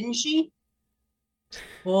guts, didn't she?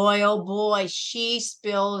 Boy, oh boy, she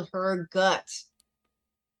spilled her guts.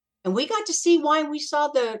 And we got to see why we saw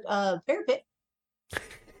the parapet.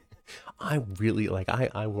 I really,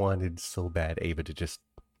 I wanted so bad Ava to just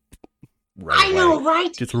I know,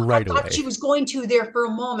 right? Just right away. I thought she was going to there for a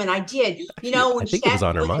moment. I did. When I think it was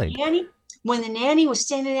on her mind. When the nanny was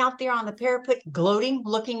standing out there on the parapet, gloating,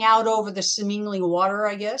 looking out over the seemingly water,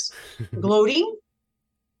 I guess, gloating,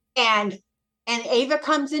 and Ava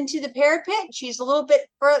comes into the parapet. She's a little bit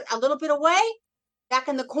away, back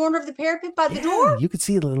in the corner of the parapet by the door. You could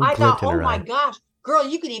see a little. I thought, oh my gosh, girl,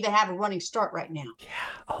 you could even have a running start right now. Yeah.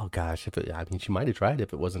 Oh gosh, she might have tried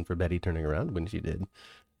if it wasn't for Betty turning around when she did.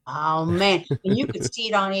 Oh man, and you could see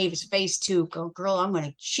it on Ava's face too.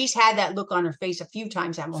 Girl, she's had that look on her face a few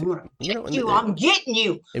times. I'm getting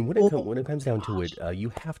you. And when it comes down to it,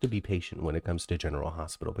 you have to be patient when it comes to General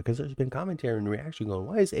Hospital, because there's been commentary and reaction going,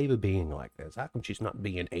 why is Ava being like this? How come she's not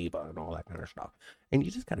being Ava and all that kind of stuff? And you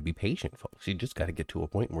just got to be patient, folks. You just got to get to a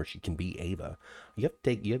point where she can be Ava. You have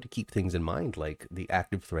to keep things in mind, like the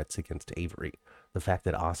active threats against Avery. the fact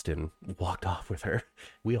that Austin walked off with her.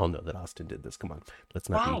 We all know that Austin did this. Come on, let's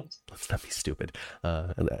not be stupid.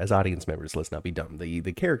 As audience members, let's not be dumb. The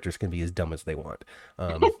characters can be as dumb as they want.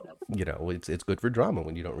 It's good for drama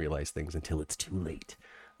when you don't realize things until it's too late.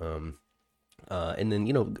 And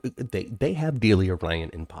then they have Delia Ryan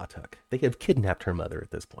in Pawtuck. They have kidnapped her mother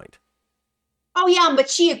at this point. Oh yeah, but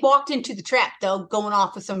she had walked into the trap though, going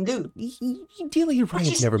off with some dude. Delia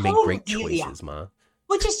Ryan's never made great choices, Ma.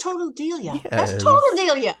 Which is total Delia. Yes. That's total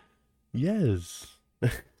Delia. Yes.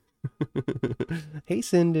 Hey,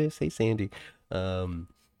 Cindy. Hey, Sandy.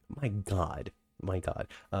 My God. No.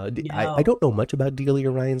 I don't know much about Delia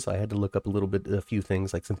Ryan, so I had to look up a few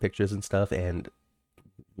things, like some pictures and stuff, and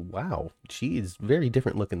wow, she is very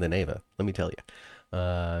different looking than Ava, let me tell you.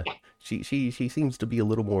 She seems to be a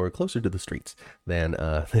little more closer to the streets than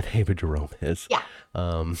Ava Jerome is. Yeah.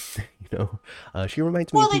 She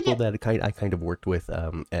reminds me of people that I kind of worked with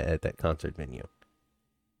at that concert venue.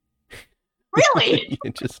 Really?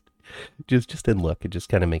 just in look, it just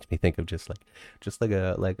kind of makes me think of just like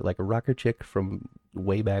a rocker chick from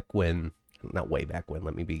way back when. Not way back when.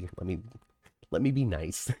 Let me be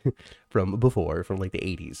nice. From like the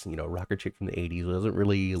 80s, rocker chick from the 80s doesn't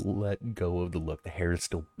really let go of the look. The hair is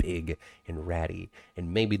still big and ratty,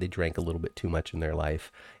 and maybe they drank a little bit too much in their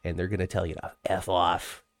life, and they're going to tell you to F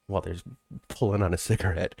off while they're pulling on a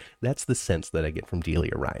cigarette. That's the sense that I get from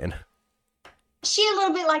Delia Ryan. She a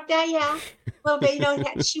little bit like that, yeah. A little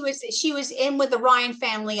bit, she was in with the Ryan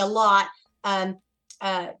family a lot.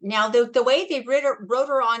 Now, the way they wrote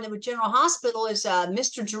her on the General Hospital is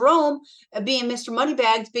Mr. Jerome, being Mr.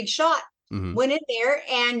 Moneybags, big shot, went in there,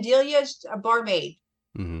 and Delia's a barmaid.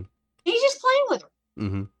 Mm-hmm. He's just playing with her.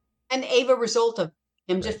 Mm-hmm. And the Ava result of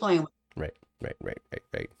him just playing with her.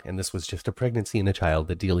 Right. And this was just a pregnancy and a child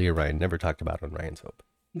that Delia Ryan never talked about on Ryan's Hope.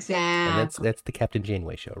 Exactly. And that's the Captain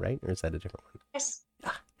Janeway show, right? Or is that a different one? Yes.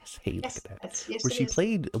 Yes. Hey, look at that. Yes, where she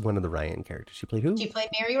played one of the Ryan characters. She played who? She played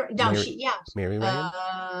Mary. No, Mary Ryan.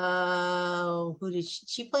 Who did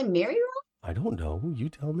she play? Mary Ryan? I don't know. You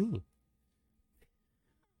tell me.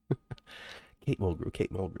 Kate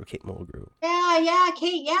Mulgrew. Yeah,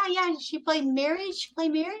 Kate. Yeah. She played Mary.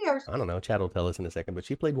 Or I don't know. Chad will tell us in a second. But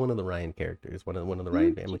she played one of the Ryan characters, one of the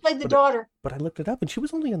Ryan family. She played the daughter. But I looked it up, and she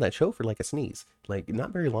was only on that show for like a sneeze, like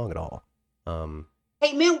not very long at all.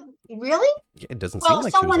 Hey, man, really? Yeah, it doesn't seem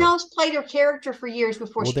like someone else played her character for years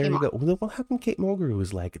before she came on. Well, there you go. Well, how come Kate Mulgrew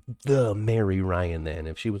was like the Mary Ryan then?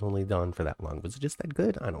 If she was only on for that long, was it just that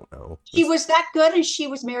good? I don't know. She was that good, and she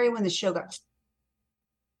was Mary when the show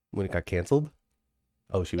when it got canceled.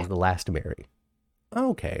 Oh, she was the last Mary.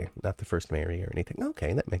 Okay, not the first Mary or anything.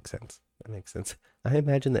 Okay, that makes sense. I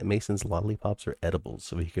imagine that Mason's lollipops are edibles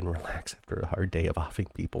so he can relax after a hard day of offing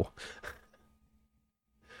people.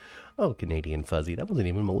 Oh, Canadian Fuzzy. That wasn't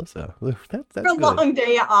even Melissa. That's a long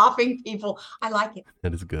day of offing people. I like it.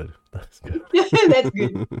 That is good. That's good.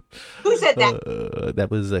 Who said that? That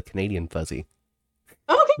was Canadian Fuzzy.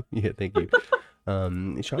 Okay. Yeah, thank you.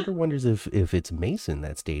 Chandra wonders if it's Mason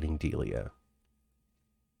that's dating Delia.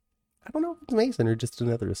 I don't know if it's Mason or just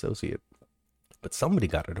another associate. But somebody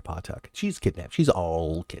got her to Pawtuck. She's kidnapped. She's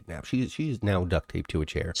all kidnapped. She's now duct taped to a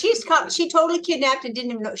chair. She totally kidnapped and didn't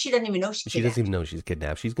even know. She doesn't even know she's kidnapped. She doesn't even know she's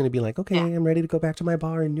kidnapped. She's going to be like, okay, yeah. I'm ready to go back to my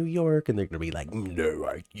bar in New York. And they're going to be like,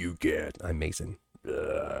 no, you can't. I'm Mason.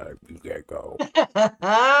 You can't go.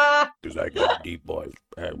 Because I got a deep voice.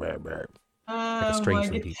 Like a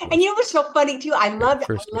strangely deep voice. And you know what's so funny, too? I love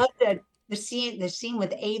the scene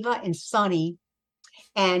with Ava and Sonny.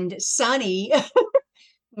 And Sonny...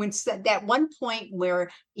 when that one point where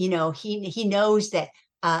he knows that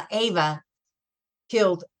Ava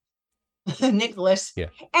killed Nicholas, yeah,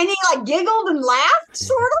 and he like giggled and laughed,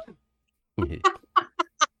 sort of.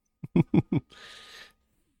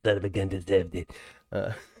 That have begun to deserve it.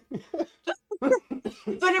 But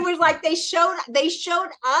it was like they showed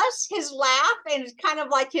us his laugh and kind of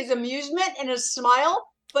like his amusement and his smile.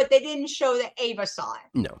 But they didn't show that Ava saw it.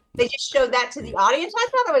 No. They just showed that to the audience. I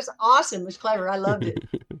thought it was awesome. It was clever. I loved it.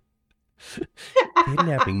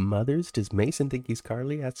 Kidnapping mothers? Does Mason think he's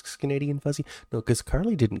Carly? Asks Canadian Fuzzy. No, because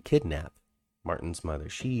Carly didn't kidnap Martin's mother.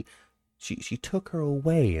 She took her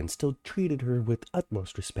away and still treated her with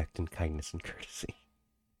utmost respect and kindness and courtesy.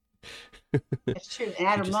 That's true.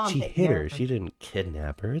 And her mom she hit her. She didn't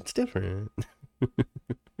kidnap her. It's different.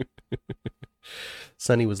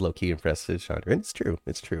 Sonny was low-key impressed with Chandra. And it's true.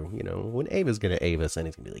 When Ava's gonna Ava,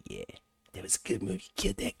 Sonny's gonna be like, yeah, that was a good move. You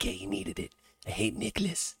killed that kid. You needed it. I hate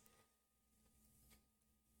Nicholas.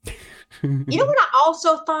 You know what I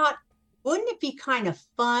also thought? Wouldn't it be kind of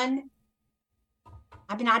fun?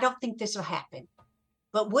 I mean, I don't think this will happen.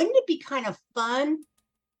 But wouldn't it be kind of fun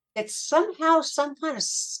that somehow some kind of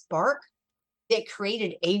spark that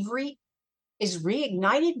created Avery is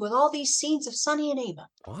reignited with all these scenes of Sonny and Ava.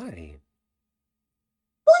 Why?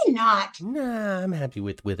 Why not? Nah, I'm happy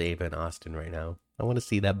with Ava and Austin right now. I want to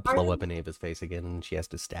see that blow up in Ava's face again, and she has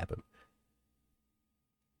to stab him.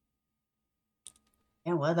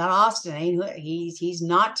 And well, that Austin, he's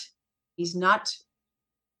not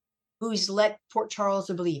who he's let Port Charles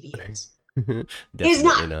to believe he is.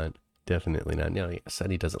 Definitely not. Definitely not. No,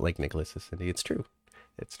 Sonny doesn't like Nicholas. It's true.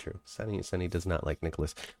 It's true. Sonny does not like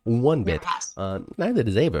Nicholas one bit. Neither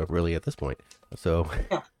does Ava, really, at this point. So,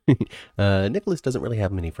 Nicholas doesn't really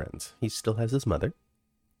have many friends. He still has his mother.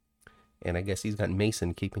 And I guess he's got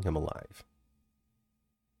Mason keeping him alive.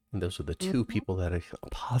 And those are the two people that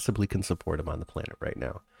possibly can support him on the planet right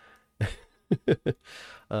now.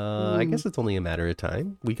 I guess it's only a matter of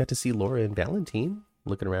time. We got to see Laura and Valentine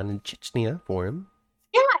looking around in Chechnya for him.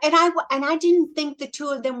 Yeah, and I didn't think the two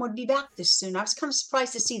of them would be back this soon. I was kind of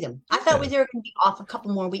surprised to see them. I thought they were going to be off a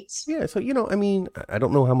couple more weeks. Yeah, so, I mean, I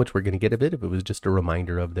don't know how much we're going to get of it. If it was just a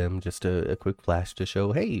reminder of them, just a quick flash to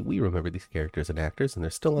show, hey, we remember these characters and actors, and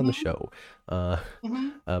they're still on the show.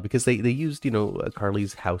 Because they used,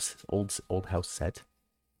 Carly's house, old house set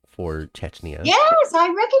for Chechnya. Yes, I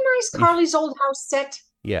recognize Carly's old house set.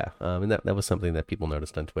 Yeah, and that was something that people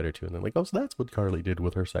noticed on Twitter too, and they're like, "Oh, so that's what Carly did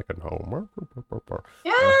with her second home."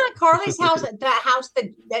 Yeah, Carly's house, that house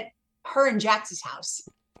that her and Jax's house.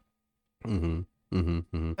 That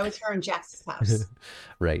was her and Jax's house,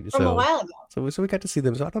 right? From a while ago. So we got to see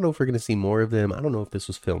them. So I don't know if we're going to see more of them. I don't know if this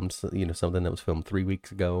was filmed, something that was filmed 3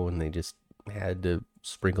 weeks ago, and they just had to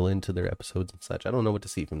sprinkle into their episodes and such. I don't know what to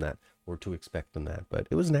see from that or to expect from that, but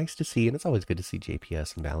it was nice to see, and it's always good to see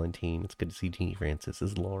JPS and Valentine. It's good to see Jeannie Francis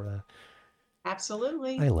as Laura.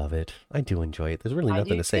 Absolutely. I love it. I do enjoy it. There's really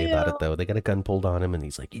nothing to say about it, though. They got a gun pulled on him, and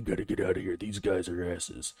he's like, "You gotta get out of here. These guys are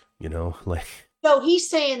asses." Like. So he's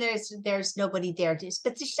saying there's nobody there,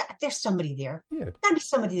 but there's somebody there. Yeah, gotta be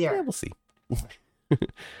somebody there. Yeah, we'll see.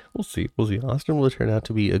 We'll see. Austin will turn out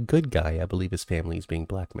to be a good guy. I believe his family is being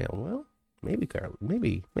blackmailed. Well, maybe Carolyn.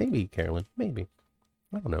 Maybe Carolyn. Maybe.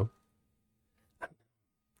 I don't know.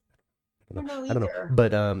 I don't know.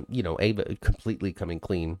 But, Ava completely coming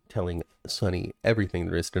clean, telling Sonny everything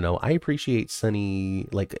there is to know. I appreciate Sonny,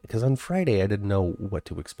 because on Friday I didn't know what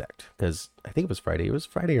to expect. Because I think it was Friday. It was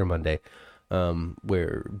Friday or Monday,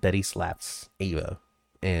 where Betty slaps Ava,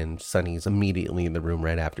 and Sonny's immediately in the room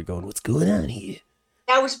right after going, "What's going on here?"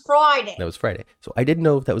 That was Friday. So I didn't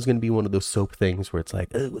know if that was going to be one of those soap things where it's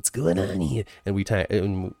like, "Oh, what's going on here?"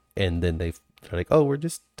 And and then they're like, "Oh, we're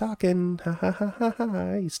just talking. Ha ha ha ha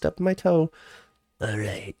ha. You stubbed my toe." All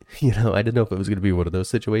right. I didn't know if it was going to be one of those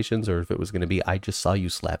situations or if it was going to be, "I just saw you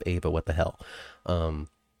slap Ava. What the hell?"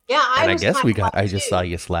 Yeah, I guess I just saw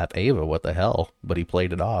you slap Ava. What the hell? But he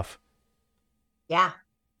played it off. Yeah.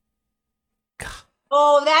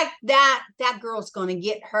 Oh, that girl's gonna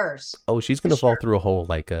get hers. Oh, she's gonna fall through a hole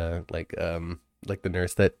like the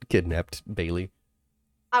nurse that kidnapped Bailey.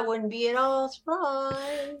 I wouldn't be at all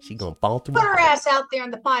surprised. She's gonna fall through. Put her ass out there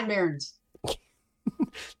in the Pine Barrens.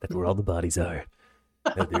 That's where all the bodies are.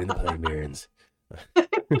 Out there in the Pine Barrens.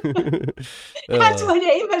 That's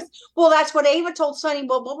what Ava told Sonny.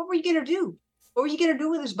 Well, what were you gonna do? What were you gonna do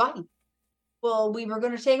with his body? Well, we were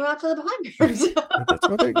going to take him out to the Pine Barrens. That's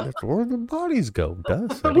where the bodies go.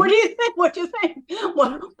 What do you think?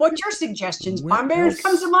 What's your suggestions? Pine Barrens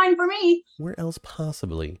comes to mind for me. Where else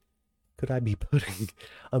possibly could I be putting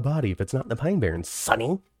a body if it's not the Pine Barrens,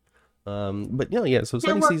 Sonny? But yeah. So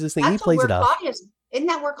Sonny sees this thing. He plays it off. Isn't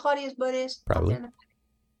that where Claudia's butt is? Probably.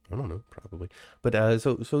 I don't know. Probably. But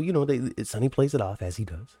Sonny plays it off as he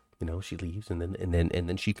does. She leaves and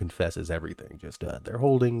then she confesses everything. Just they're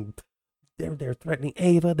holding. They're threatening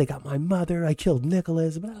Ava. They got my mother. I killed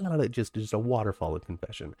Nicholas. Blah, blah, blah. Just a waterfall of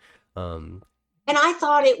confession. And I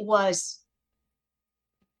thought it was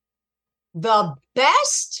the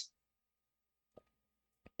best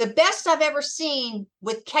I've ever seen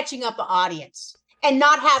with catching up the audience and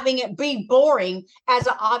not having it be boring as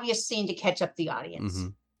an obvious scene to catch up the audience. Mm-hmm.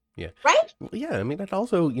 Yeah. Right? Well, yeah. I mean, that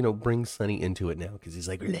also, brings Sonny into it now because he's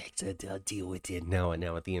like, "Let's deal with it now." And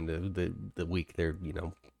now at the end of the week, they're,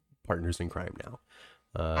 partners in crime now.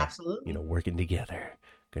 Absolutely. Working together,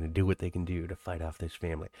 going to do what they can do to fight off this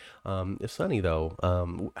family. Sonny, though,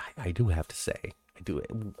 I do have to say,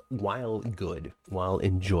 while good, while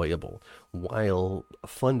enjoyable, while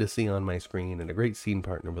fun to see on my screen and a great scene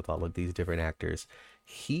partner with all of these different actors,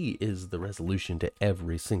 he is the resolution to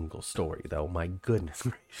every single story, though. My goodness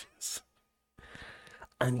gracious.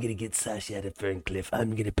 I'm gonna get Sasha out of Ferncliff.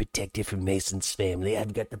 I'm gonna protect her from Mason's family.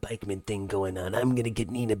 I've got the pikeman thing going on. I'm gonna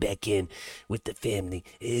get Nina back in with the family.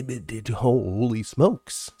 Holy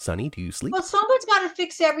smokes, Sonny, do you sleep? Well, someone's got to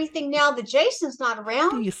fix everything now that Jason's not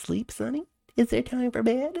around. Do you sleep, Sonny? Is there time for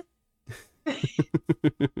bed?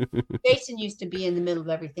 Jason used to be in the middle of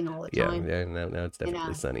everything all the time. Yeah. Now it's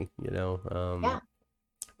definitely Sonny. Yeah.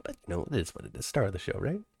 But it is what it is. Star of the show,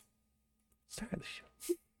 right? Star of the show.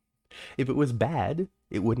 If it was bad,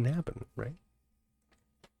 it wouldn't happen, right?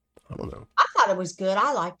 I don't know. I thought it was good.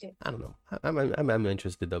 I liked it. I don't know. I'm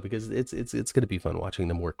interested though, because it's going to be fun watching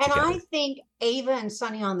them work together. And I think Ava and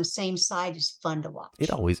Sonny on the same side is fun to watch.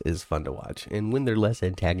 It always is fun to watch, and when they're less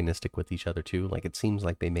antagonistic with each other too, like it seems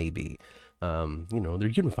like they may be, they're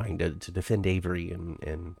unifying to defend Avery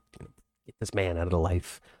and get this man out of the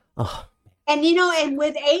life. Oh. And and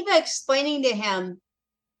with Ava explaining to him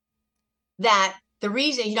that the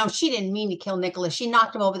reason, she didn't mean to kill Nicholas. She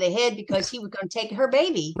knocked him over the head because he was going to take her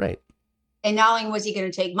baby. Right. And not only was he going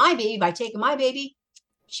to take my baby, by taking my baby,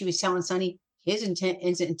 she was telling Sonny his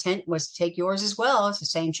intent was to take yours as well. It's the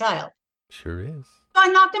same child. Sure is. So I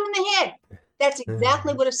knocked him in the head. That's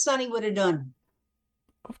exactly what a Sonny would have done.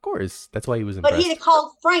 Of course. That's why he was impressed. But he'd have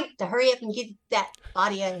called Frank to hurry up and get that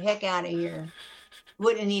body the heck out of here.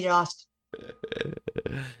 Wouldn't have needed Austin.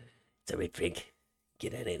 It's all right, Frank.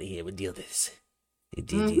 Get out of here. We'll deal with this.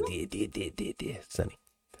 Sonny.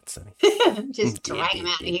 That's Sonny. Just drag him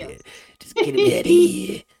out of here. Just get him out of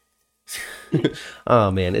here. Oh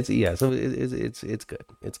man, it's so it's good.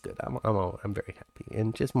 It's good. I'm very happy,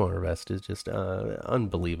 and just more Rest is just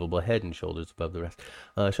unbelievable, head and shoulders above the rest.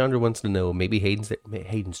 Chandra wants to know, maybe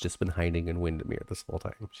Hayden's just been hiding in Windermere this whole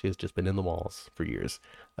time. She has just been in the walls for years.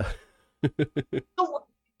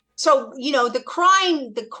 So, the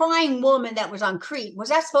crying woman that was on Crete, was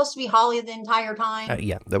that supposed to be Holly the entire time?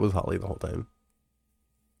 Yeah, that was Holly the whole time.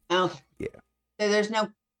 Oh. Yeah. So there's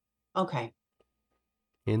no... Okay.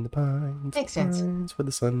 In the pines. Makes sense. Pines where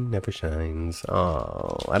the sun never shines.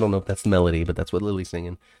 Oh, I don't know if that's the melody, but that's what Lily's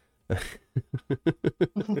singing.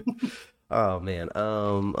 Oh, man.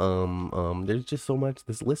 There's just so much.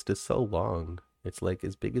 This list is so long. It's like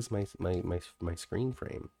as big as my screen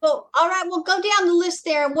frame. Well, all right, we'll go down the list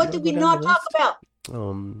there. And what did we not talk about?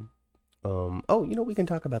 We can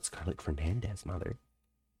talk about Scarlett Fernandez, Mother.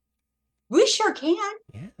 We sure can.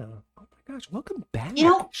 Yeah. Oh my gosh, welcome back,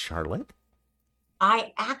 Charlotte.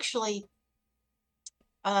 I actually,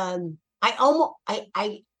 I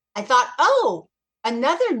thought, oh,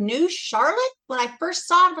 another new Charlotte. When I first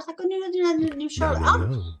saw it, I was like, another new Charlotte.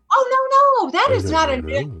 No, that is not a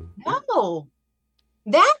new. No.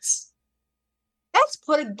 That's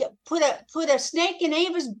put a snake in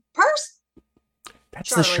Ava's purse. That's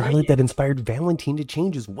Charlotte, the Charlotte that inspired Valentine to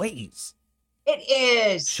change his ways. It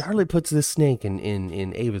is. Charlotte puts this snake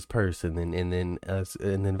in Ava's purse, and then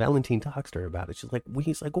Valentine talks to her about it. He's like,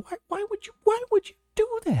 why would you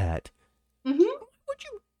do that? Mm-hmm. Why would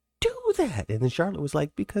you do that? And then Charlotte was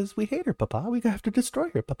like, because we hate her, Papa. We have to destroy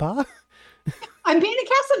her, Papa. I'm being a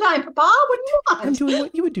Cassadine, Papa. What do you want? I'm doing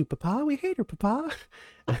what you would do, Papa. We hate her, Papa.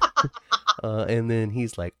 And then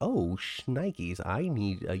he's like, oh, shnikes, I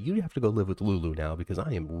need, you have to go live with Lulu now because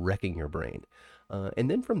I am wrecking your brain. And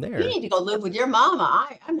then from there... You need to go live with your mama.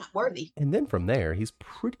 I'm not worthy. And then from there, he's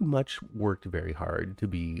pretty much worked very hard to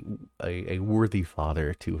be a worthy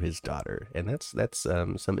father to his daughter. And that's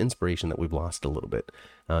some inspiration that we've lost a little bit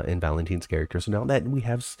in Valentine's character. So now that we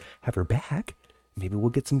have her back, maybe we'll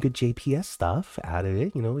get some good JPS stuff out of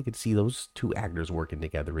it. We could see those two actors working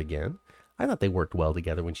together again. I thought they worked well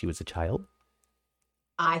together when she was a child.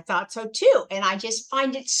 I thought so too. And I just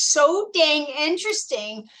find it so dang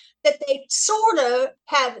interesting that they sort of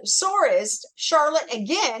have Soros Charlotte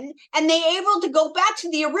again, and they able to go back to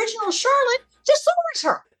the original Charlotte to Soros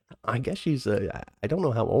her. I guess she's I don't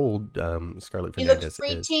know how old Scarlett Fernandez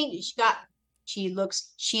is. She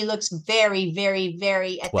looks very, very,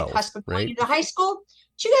 very at 12, the cusp of going into high school.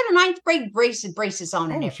 She got her 9th grade braces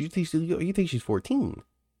on her. Oh, you think she's 14?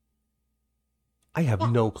 I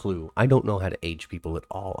have no clue. I don't know how to age people at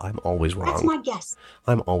all. I'm always wrong. That's my guess.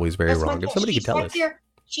 I'm always very wrong. If somebody could tell us.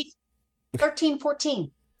 She's 13,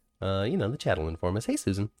 14. The chat will inform us. Hey,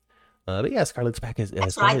 Susan. But yeah, Scarlett's back as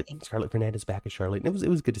Scarlett Fernandez back as Charlotte. And it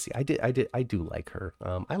was good to see. I do like her.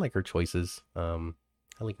 I like her choices. I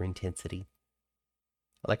like her intensity.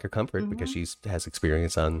 I like her comfort because she has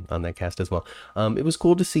experience on that cast as well. It was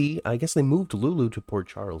cool to see. I guess they moved Lulu to Port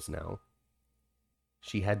Charles now.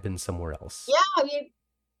 She had been somewhere else. Yeah,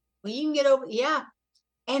 you can get over. Yeah,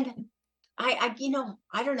 and I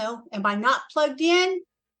don't know. Am I not plugged in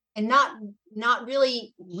and not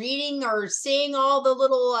really reading or seeing all the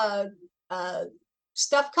little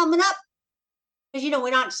stuff coming up. Because,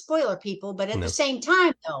 we're not spoiler people, but at the same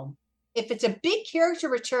time, though, if it's a big character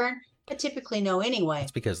return, I typically know anyway.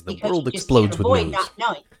 It's because the world explodes with news. Not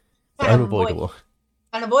knowing. It's unavoidable.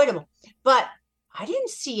 Unavoidable. But I didn't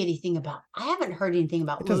see anything about. I haven't heard anything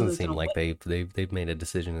about. It doesn't seem like they've made a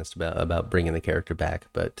decision as to about bringing the character back,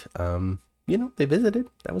 but they visited.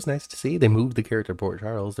 That was nice to see. They moved the character to Port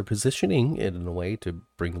Charles. They're positioning it in a way to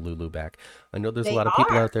bring Lulu back. I know there's a lot of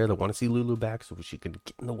people out there that want to see Lulu back so she could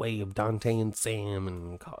get in the way of Dante and Sam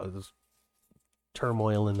and cause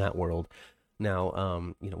turmoil in that world.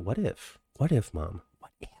 Now, what if, Mom?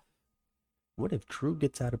 What if Drew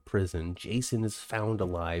gets out of prison, Jason is found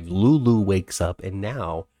alive, Lulu wakes up, and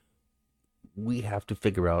now we have to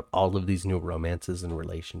figure out all of these new romances and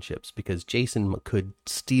relationships because Jason could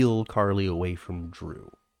steal Carly away from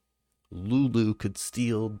Drew. Lulu could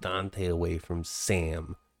steal Dante away from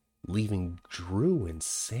Sam, leaving Drew and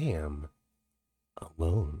Sam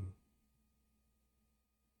alone.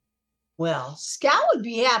 Well, Scout would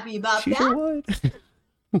be happy about that. Sure would.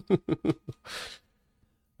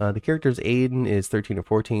 The character's Aiden is 13 or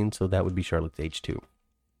 14, so that would be Charlotte's age 2.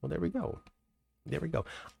 Well, there we go.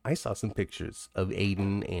 I saw some pictures of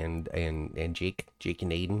Aiden and Jake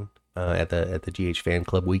and Aiden at the GH fan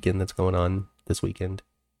club weekend that's going on this weekend.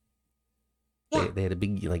 Yeah. They had a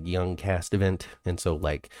big young cast event, and so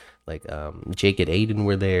Jake and Aiden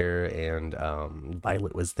were there, and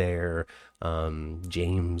Violet was there,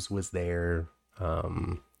 James was there,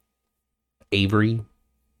 Avery,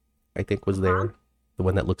 I think, was there. The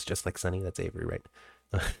one that looks just like Sunny, that's Avery, right?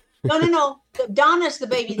 No. Donna's the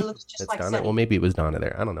baby that looks just like Donna. Sunny. Well, maybe it was Donna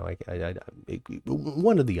there. I don't know. I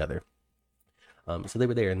one or the other. So they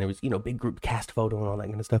were there, and there was big group cast photo and all that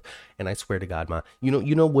kind of stuff. And I swear to God, Ma, you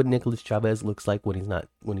know what Nicholas Chavez looks like when he's not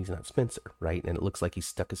Spencer, right? And it looks like he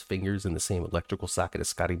stuck his fingers in the same electrical socket as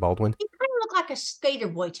Scotty Baldwin. He kind of looked like a skater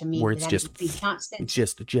boy to me. Where it's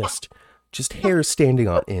just hair standing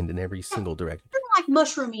on end in every single direction. Kind of like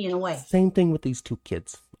mushroomy in a way. Same thing with these two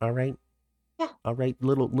kids. All right. Yeah. All right.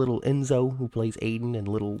 Little Enzo, who plays Aiden, and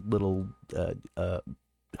little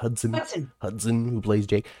Hudson, who plays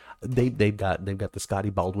Jake. They've got the Scotty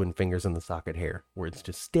Baldwin fingers in the socket hair, where it's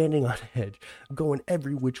just standing on edge, going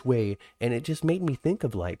every which way, and it just made me think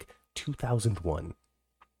of 2001.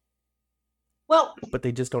 Well, but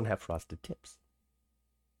they just don't have frosted tips.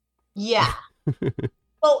 Yeah.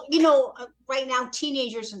 Well, right now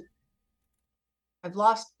teenagers, and I've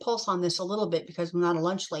lost pulse on this a little bit because I'm not a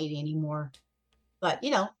lunch lady anymore. But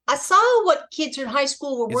I saw what kids in high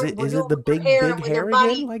school were. Is it the big hair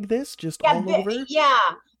again, like this, just all over? Yeah.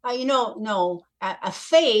 No, a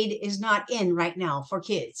fade is not in right now for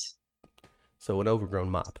kids. So an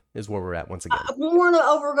overgrown mop is where we're at once again. More an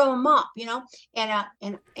overgrown mop, and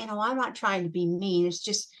I'm not trying to be mean. It's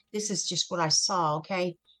just, this is just what I saw.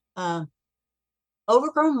 Okay.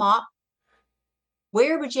 Overgrown mop,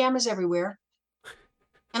 wear pajamas everywhere,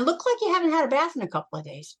 and look like you haven't had a bath in a couple of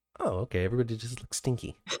days. Oh, okay. Everybody just looks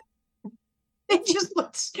stinky. It just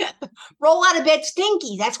looks, roll out of bed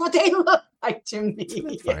stinky. That's what they look like to me. So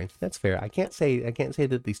that's fine. That's fair. I can't say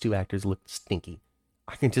that these two actors look stinky.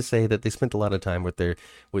 I can just say that they spent a lot of time with the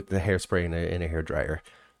hairspray in a hairdryer.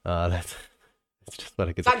 That's just what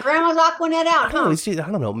I could say. Got Grandma's Aquanet out, huh?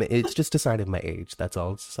 I don't know. It's just a side of my age. That's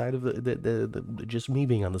all. It's a side of the just me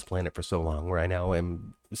being on this planet for so long, where I now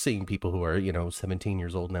am seeing people who are 17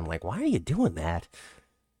 years old, and I'm like, why are you doing that?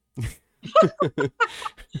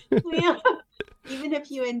 Yeah. Even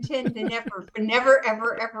if you intend to never,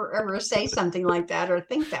 ever say something like that or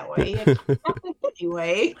think that way, it happens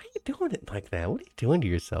anyway. Why are you doing it like that? What are you doing to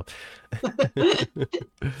yourself?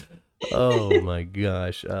 Oh my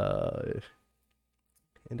gosh. And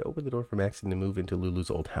open the door for Maxie to move into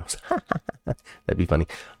Lulu's old house. That'd be funny.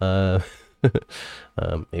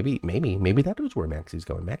 Maybe that is where Maxie's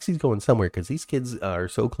going. Maxie's going somewhere because these kids are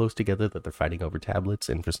so close together that they're fighting over tablets,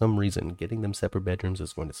 and for some reason, getting them separate bedrooms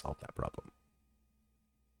is going to solve that problem.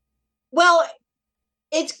 Well,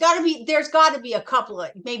 there's got to be a couple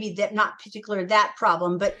of, maybe that, not particular that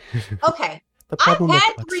problem, but okay. I've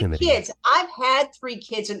had 3 kids. I've had 3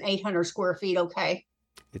 kids in 800 square feet. Okay.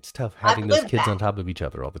 It's tough having those kids on top of each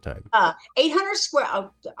other all the time. 800 square,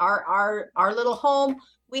 our little home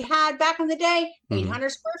we had back in the day, 800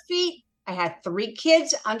 square feet. I had 3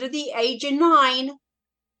 kids under the age of 9,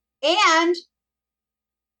 and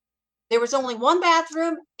there was only 1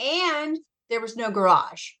 bathroom, and there was no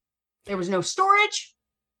garage. There was no storage.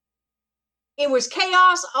 It was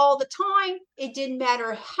chaos all the time. It didn't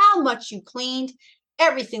matter how much you cleaned.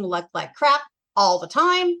 Everything looked like crap all the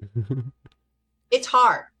time. It's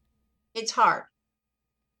hard. It's hard.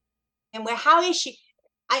 And how is she?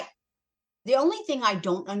 The only thing I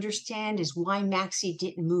don't understand is why Maxie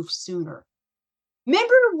didn't move sooner.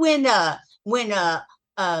 Remember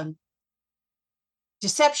when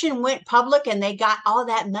Deception went public and they got all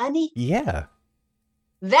that money? Yeah.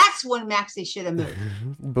 That's when Maxie should have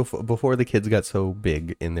moved. Before the kids got so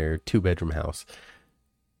big in their 2-bedroom house.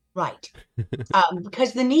 Right.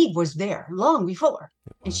 Because the need was there long before.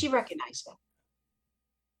 And she recognized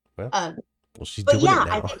that. Well, she's doing it now.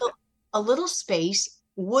 I think a little space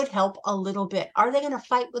would help a little bit. Are they going to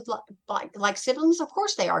fight with like siblings? Of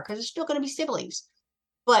course they are, because they're still going to be siblings.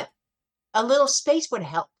 But a little space would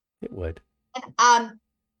help. It would. And,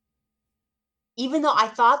 even though I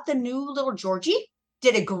thought the new little Georgie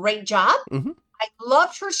did a great job, I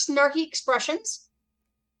loved her snarky expressions.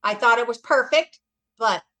 I thought it was perfect.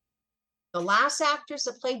 But the last actress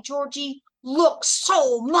that played Georgie looked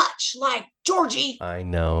so much like Georgie. I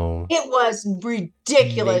know. It was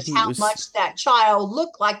ridiculous much that child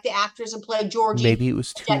looked like the actress that played Georgie. Maybe it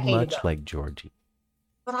was too much like Georgie.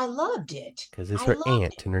 But I loved it. Because it's her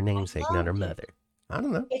aunt and her namesake, not her mother. I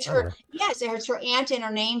don't know. It's her. Yes, it's her aunt and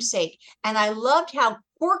her namesake. And I loved how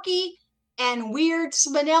quirky and weird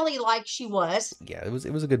Spinelli like she was. Yeah, it was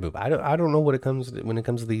a good move. I don't know when it comes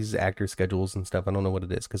to these actor schedules and stuff. I don't know what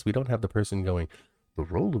it is, because we don't have the person going, the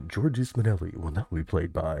role of Georgie Spinelli will now be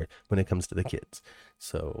played by, when it comes to the kids.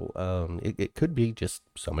 So it could be just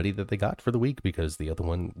somebody that they got for the week because the other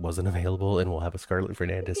one wasn't available, and we'll have a Scarlett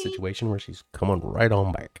Fernandez situation where she's coming right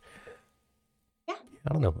on back. Yeah.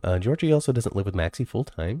 I don't know. Georgie also doesn't live with Maxie full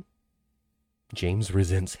time. James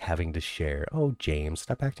resents having to share. Oh, James,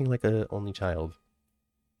 stop acting like an only child.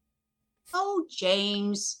 Oh,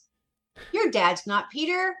 James. Your dad's not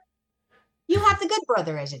Peter. You have the good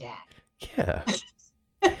brother as a dad. Yeah.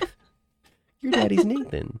 Your daddy's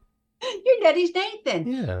Nathan. Your daddy's Nathan.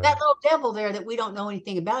 Yeah. That little devil there that we don't know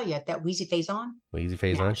anything about yet, that Wheezy Faison. Wheezy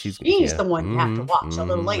Faison. She's the one you have to watch a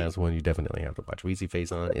little later. That's one you definitely have to watch. Wheezy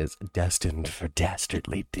Faison is destined for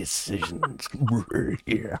dastardly decisions.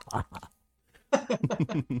 Yeah.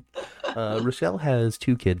 Rochelle has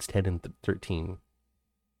 2 kids, 10 and 13.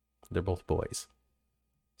 They're both boys.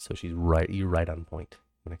 So you're right on point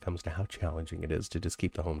when it comes to how challenging it is to just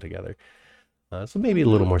keep the home together. So maybe a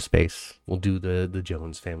little more space will do the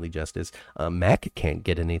Jones family justice. Mac can't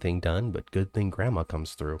get anything done, but good thing Grandma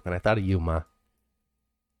comes through. And I thought of you, Ma.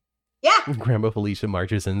 Yeah. Grandma Felicia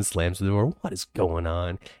marches in, slams the door. What is going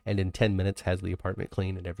on? And in 10 minutes has the apartment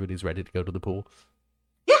clean and everybody's ready to go to the pool.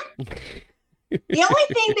 Yeah. The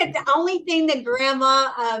only thing that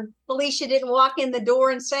Grandma Felicia didn't walk in the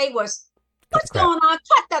door and say was, "What's going on?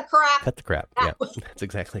 Cut the crap." Cut the crap. Yeah, that's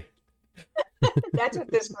exactly. That's what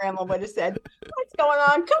this grandma would have said. What's going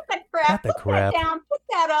on? Cut the crap. Cut the crap. That down. Put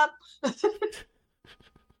that up.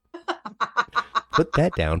 Put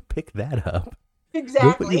that down. Pick that up.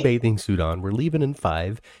 Exactly. Go put your bathing suit on. We're leaving in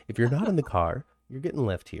 5. If you're not in the car, you're getting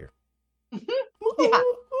left here.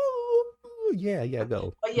 Yeah. Yeah,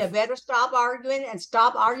 go. Well, you better stop arguing and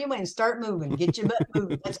start moving. Get your butt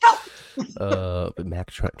moving. Let's go. But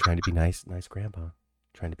Mac trying to be nice grandpa.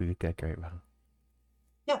 Trying to be a good grandpa.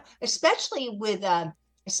 No, especially with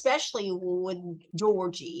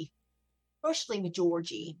Georgie.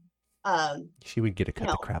 She would get a cut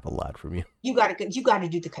the crap a lot from you. You got to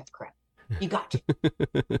do the cut the crap. You got to.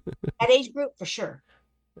 That age group for sure.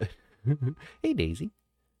 Hey, Daisy.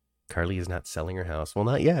 Carly is not selling her house. Well,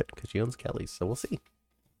 not yet, because she owns Kelly's. So we'll see.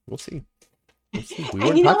 We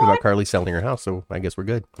weren't talking about Carly selling her house, so I guess we're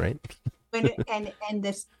good, right?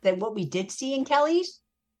 What we did see in Kelly's,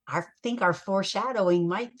 I think our foreshadowing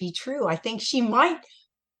might be true. I think she might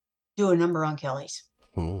do a number on Kelly's.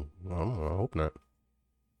 I hope not.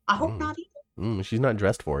 I hope not either. She's not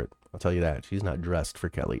dressed for it. I'll tell you that. She's not dressed for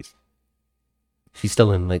Kelly's. She's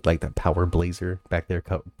still in like that power blazer back there,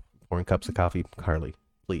 pouring cups of coffee. Carly,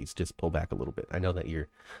 please just pull back a little bit. I know that you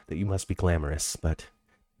must be glamorous, but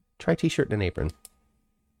try t-shirt and an apron.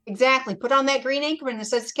 Exactly. Put on that green apron that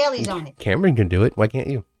says Kelly's on it. Cameron can do it. Why can't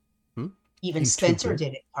you? Even Spencer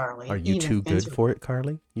did it, Carly. Are you too good for it,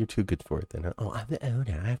 Carly? You're too good for it then. Oh, I'm the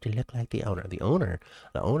owner. I have to look like the owner. The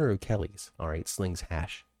owner of Kelly's, all right, slings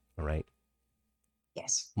hash, all right?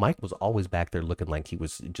 Yes. Mike was always back there looking like he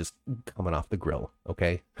was just coming off the grill,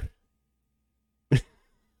 okay?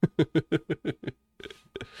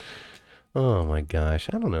 Oh my gosh,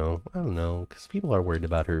 I don't know, because people are worried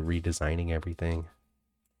about her redesigning everything.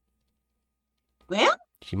 Well,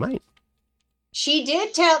 she might. She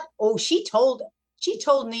did tell. Oh, she told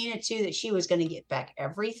Nina too that she was going to get back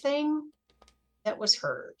everything that was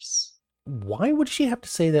hers. Why would she have to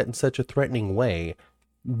say that in such a threatening way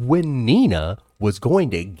when Nina was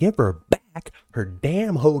going to give her back her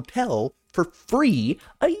damn hotel for free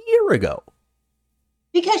a year ago?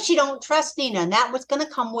 Because she don't trust Nina, and that was going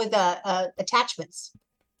to come with attachments.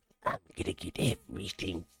 I'm gonna get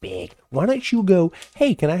everything back. Why don't you go,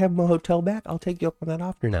 hey, can I have my hotel back? I'll take you up on that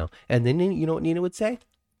offer now. And then you know what Nina would say?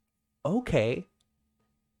 Okay.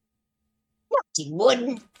 No, she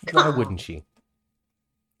wouldn't. Why wouldn't she?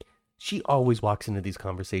 She always walks into these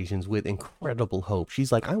conversations with incredible hope.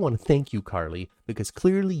 She's like, I want to thank you, Carly, because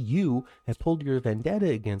clearly you have pulled your vendetta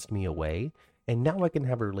against me away, and now I can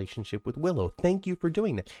have a relationship with Willow. Thank you for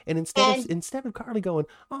doing that. And instead of Carly going,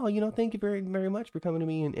 oh, thank you very, very much for coming to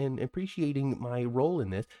me and appreciating my role in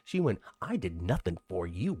this, she went, I did nothing for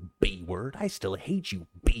you, B-word. I still hate you,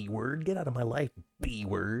 B-word. Get out of my life,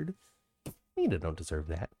 B-word. Nina don't deserve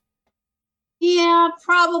that. Yeah,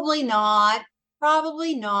 probably not.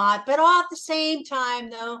 Probably not. But all at the same time,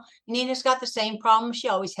 though, Nina's got the same problem she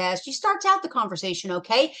always has. She starts out the conversation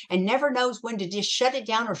okay and never knows when to just shut it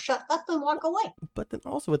down or shut up and walk away. But then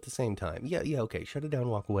also at the same time, yeah, okay, shut it down,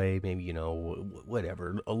 walk away, maybe,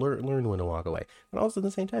 whatever, learn when to walk away. But also at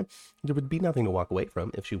the same time, there would be nothing to walk away from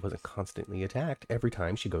if she wasn't constantly attacked every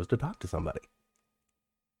time she goes to talk to somebody.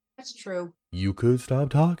 That's true. You could stop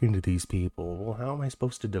talking to these people. Well, how am I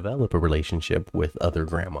supposed to develop a relationship with other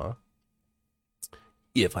grandma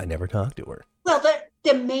if I never talk to her? Well,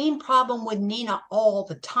 the main problem with Nina all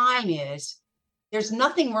the time is there's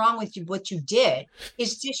nothing wrong with what you did.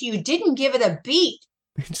 It's just you didn't give it a beat.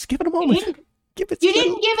 Just give it a moment. You didn't give it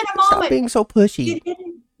a moment. Stop being so pushy.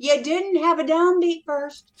 You didn't have a downbeat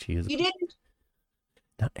first. You didn't.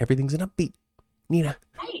 Not everything's an upbeat, Nina.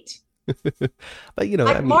 Right. But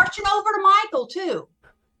I'm marching over to Michael too.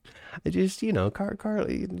 I just,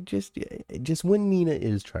 Carly, just when Nina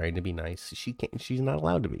is trying to be nice, she's not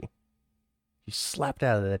allowed to be. She's slapped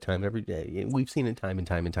out of that time every day. We've seen it time and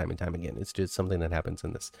time and time and time again. It's just something that happens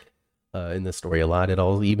in this story a lot. It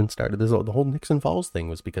all even started, the whole Nixon Falls thing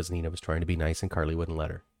was because Nina was trying to be nice and Carly wouldn't let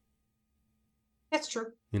her. That's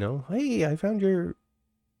true. Hey, I found your...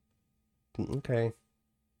 Okay.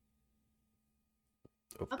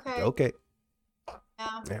 Okay.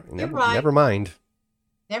 Yeah, Never mind.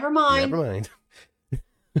 Never mind.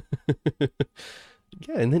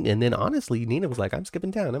 Yeah, and then honestly, Nina was like, I'm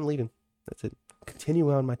skipping town. I'm leaving. That's it.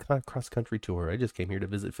 Continue on my cross-country tour. I just came here to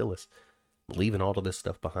visit Phyllis. I'm leaving all of this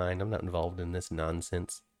stuff behind. I'm not involved in this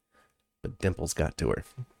nonsense. But Dimples got to her.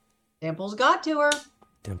 Dimples got to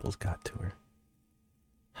her.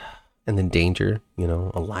 And then danger,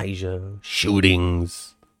 Elijah,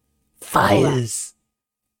 shootings, fires.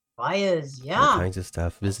 Yeah. All kinds of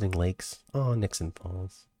stuff. Visiting lakes. Oh, Nixon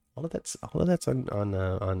Falls. All of that's on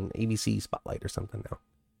ABC Spotlight or something now.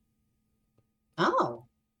 Oh,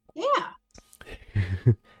 yeah.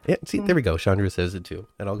 Yeah. See, there we go. Chandra says it too.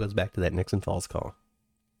 It all goes back to that Nixon Falls call.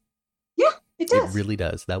 Yeah, it does. It really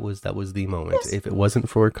does. That was the moment. Yes. If it wasn't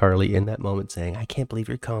for Carly in that moment saying, "I can't believe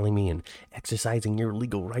you're calling me," and exercising your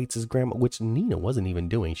legal rights as grandma, which Nina wasn't even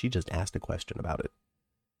doing. She just asked a question about it.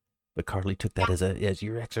 But Carly took that as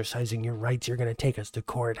you're exercising your rights, you're going to take us to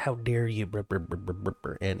court. How dare you?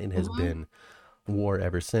 And it has been war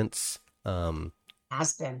ever since.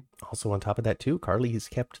 Has been. Also on top of that too, Carly has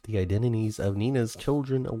kept the identities of Nina's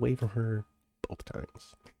children away from her both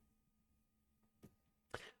times.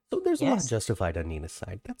 So there's a lot justified on Nina's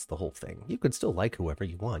side. That's the whole thing. You could still like whoever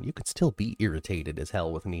you want. You could still be irritated as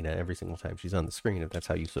hell with Nina every single time she's on the screen, if that's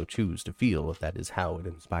how you so choose to feel, if that is how it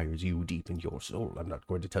inspires you deep in your soul. I'm not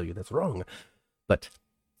going to tell you that's wrong. But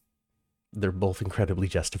they're both incredibly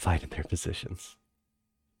justified in their positions.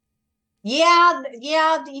 Yeah,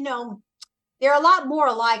 they're a lot more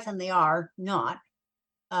alike than they are not.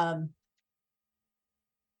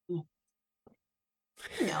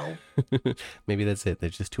 No. Maybe that's it. They're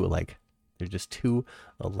just too alike.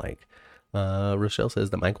 Rochelle says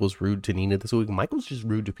that Michael's rude to Nina this week. Michael's just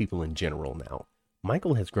rude to people in general now.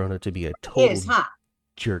 Michael has grown up to be a total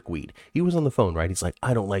jerkweed. He was on the phone, right? He's like,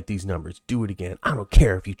 I don't like these numbers. Do it again. I don't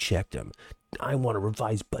care if you checked them. I want a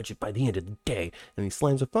revised budget by the end of the day. And he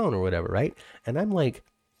slams a phone or whatever, right? And I'm like,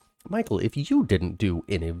 Michael, if you didn't do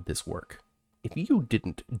any of this work, if you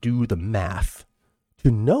didn't do the math to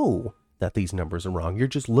know that these numbers are wrong, you're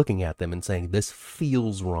just looking at them and saying, this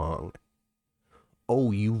feels wrong.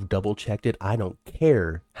 Oh, you've double checked it? I don't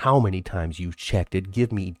care how many times you've checked it.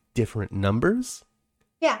 Give me different numbers.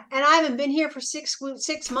 Yeah, and I haven't been here for 6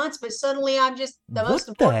 months, but suddenly I'm just the most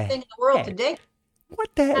important thing in the world today.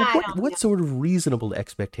 What sort of reasonable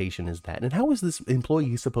expectation is that? And how is this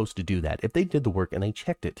employee supposed to do that? If they did the work and they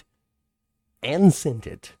checked it and sent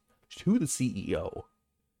it to the CEO,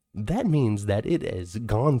 that means that it has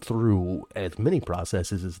gone through as many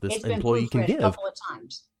processes as this employee can give. A couple of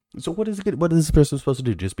times. So what is this person supposed to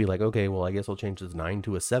do? Just be like, okay, well, I guess I'll change this 9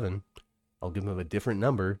 to a 7. I'll give him a different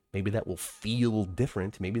number. Maybe that will feel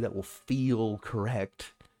different. Maybe that will feel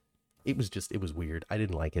correct. It was weird. I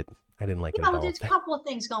didn't like it. I didn't like it at all. There's a couple of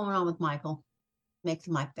things going on with Michael. Makes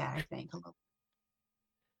him like that, I think, a little.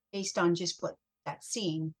 Based on just what that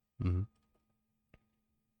scene. Mm-hmm.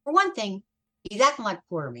 For one thing, he's acting like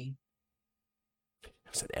Quartermaine.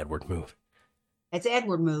 It's an Edward move. It's an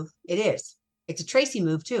Edward move. It is. It's a Tracy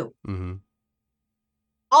move, too. Mm-hmm.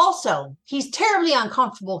 Also, he's terribly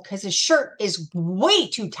uncomfortable because his shirt is way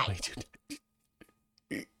too tight.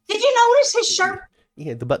 Did you notice his shirt?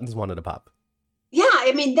 Yeah, the buttons wanted to pop. Yeah,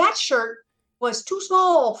 I mean, that shirt was too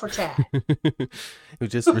small for Chad. It was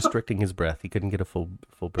just restricting his breath. He couldn't get a full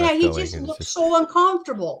breath going. Yeah, he just looked so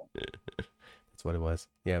uncomfortable. That's what it was.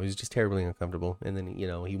 Yeah, it was just terribly uncomfortable. And then,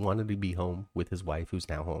 he wanted to be home with his wife, who's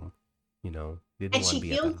now home. And she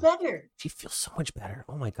feels better. She feels so much better.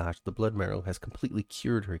 Oh my gosh, the blood marrow has completely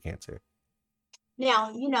cured her cancer.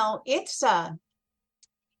 Now, it's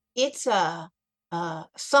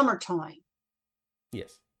summertime.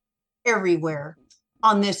 Yes. Everywhere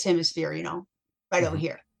on this hemisphere, right over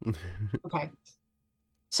here. Okay.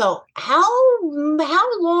 So how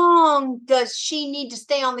long does she need to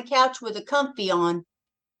stay on the couch with a comfy on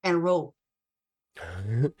and roll?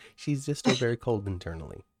 She's just still very cold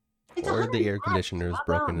internally. Or the air conditioner is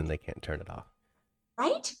broken and they can't turn it off.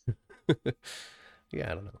 Right?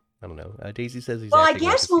 Yeah, I don't know. Daisy says he's. Well, I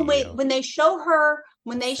guess when they show her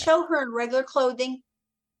in regular clothing,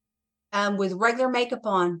 with regular makeup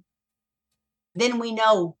on, then we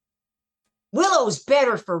know Willow's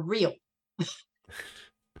better for real.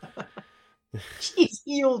 She's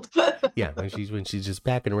healed. Yeah, when she's just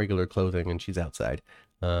back in regular clothing and she's outside.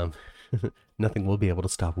 Nothing will be able to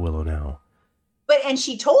stop Willow now. And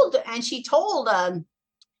she told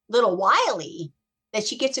little Wiley that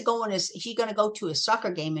she gets to go she's going to go to a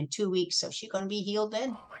soccer game in 2 weeks, so she's going to be healed then.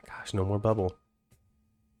 Oh my gosh, no more bubble.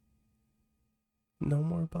 No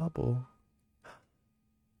more bubble.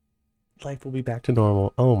 Life will be back to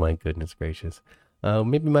normal. Oh my goodness gracious.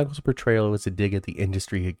 Maybe Michael's portrayal was a dig at the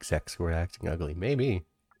industry execs who are acting ugly. Maybe.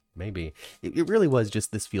 It really was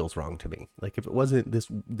just, this feels wrong to me. Like, if it wasn't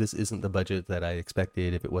this isn't the budget that I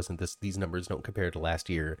expected. If it wasn't these numbers don't compare to last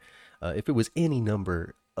year. If it was any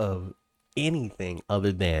number of anything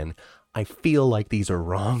other than, I feel like these are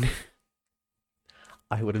wrong,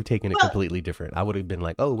 I would have taken it completely different. I would have been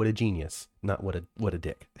like, oh, what a genius, not what a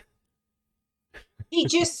dick. He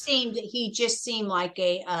just seemed like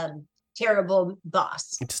a terrible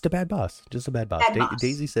boss. Just a bad boss.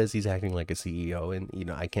 Daisy says he's acting like a CEO,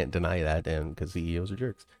 and I can't deny that, and because CEOs are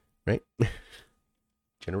jerks, right?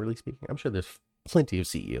 Generally speaking, I'm sure there's plenty of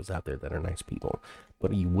CEOs out there that are nice people,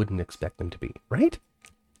 but you wouldn't expect them to be, right?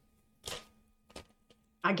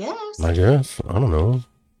 I guess. I don't know.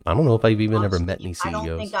 I don't know if I've even ever met any CEOs. I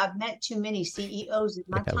don't think I've met too many CEOs in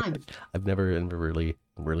my time. I've never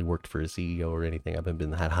really worked for a CEO or anything. I haven't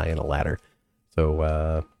been that high on a ladder.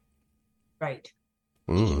 So, right.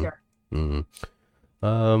 I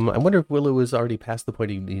wonder if Willow was already past the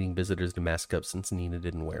point of needing visitors to mask up since Nina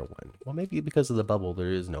didn't wear one. Well, maybe because of the bubble,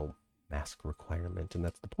 there is no mask requirement, and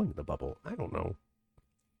that's the point of the bubble. I don't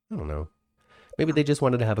know. Maybe they just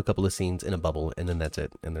wanted to have a couple of scenes in a bubble, and then that's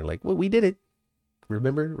it. And they're like, well, we did it.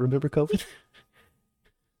 Remember COVID?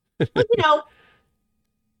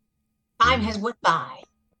 Time has went by.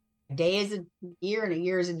 A day is a year, and a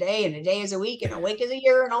year is a day, and a day is a week, and a week is a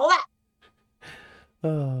year, and all that.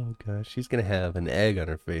 Oh gosh, she's gonna have an egg on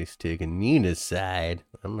her face taking Nina's side.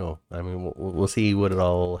 I don't know. I mean, we'll see what it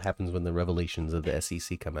all happens when the revelations of the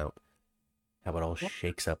SEC come out. How it all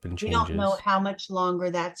shakes up and changes. We don't know how much longer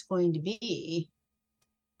that's going to be.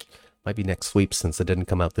 Might be next sweep since it didn't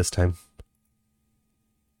come out this time.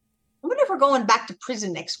 I wonder if we're going back to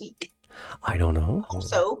prison next week. I don't know.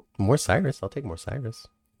 Also, more Cyrus. I'll take more Cyrus.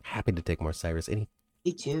 Happy to take more Cyrus. Any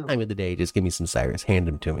me too. Time of the day, just give me some Cyrus. Hand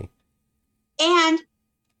him to me. And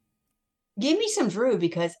give me some Drew,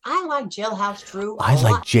 because I like Jailhouse Drew. I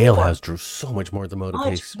like Jailhouse Drew so much more than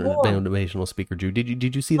motivational speaker Drew.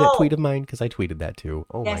 Did you see that tweet of mine? Because I tweeted that too.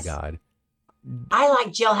 Oh yes. My God. I like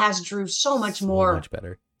Jailhouse Drew so much more. So much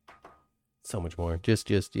better. So much more. Just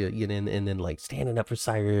and then like standing up for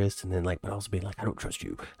Cyrus, and then like, but also being like, I don't trust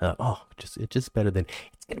you. It's just better than,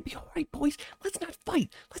 it's gonna be all right, boys. Let's not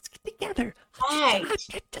fight. Let's get together. Right.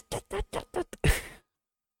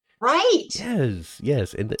 Right.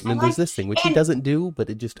 Yes. And there's this thing which he doesn't do, but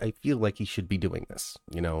I feel like he should be doing this,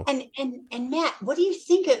 And Matt, what do you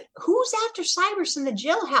think of who's after Cyrus in the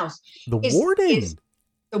jailhouse? The warden. Is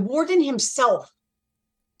the warden himself.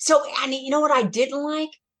 So, and you know what I didn't like?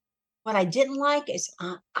 What I didn't like is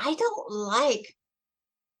I don't like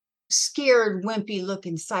scared, wimpy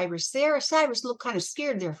looking Cyrus there. Cyrus looked kind of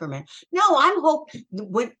scared there for a minute. No, I'm hoping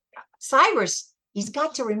when Cyrus, he's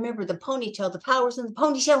got to remember the ponytail, the powers in the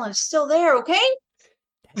ponytail, and it's still there, okay?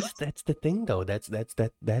 That's the thing, though.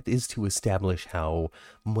 That is to establish how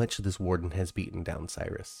much this warden has beaten down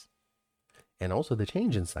Cyrus, and also the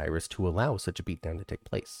change in Cyrus to allow such a beatdown to take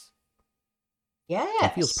place.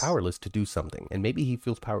 Yes. He feels powerless to do something, and maybe he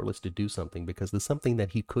feels powerless to do something because the something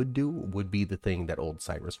that he could do would be the thing that old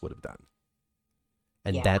Cyrus would have done.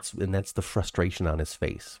 And that's the frustration on his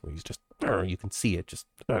face, where he's just, you can see it, just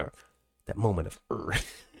that moment of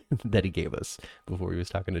that he gave us before he was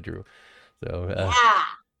talking to Drew. So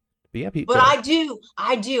but I do.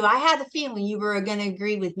 I had the feeling you were going to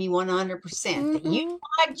agree with me 100%. That you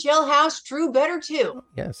like Jailhouse Drew better too.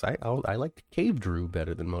 Yes, I like Cave Drew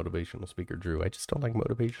better than Motivational Speaker Drew. I just don't like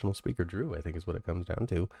Motivational Speaker Drew, I think is what it comes down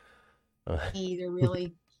to. Either,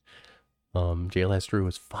 really. Jailhouse Drew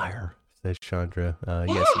is fire, says Chandra.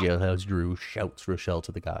 Yes, Jailhouse Drew shouts Rochelle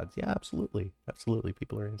to the gods. Yeah, absolutely. Absolutely.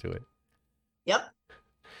 People are into it. Yep.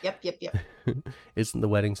 Isn't the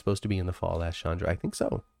wedding supposed to be in the fall, asked Chandra? I think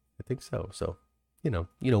so. So, you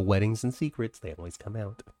know, weddings and secrets, they always come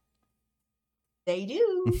out. They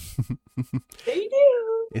do. They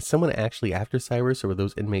do. Is someone actually after Cyrus, or were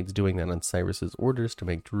those inmates doing that on Cyrus's orders to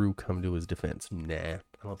make Drew come to his defense? Nah, I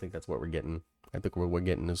don't think that's what we're getting. I think what we're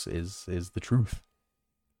getting is the truth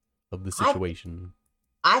of the situation.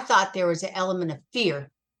 I thought there was an element of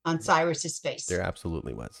fear on Cyrus's face. There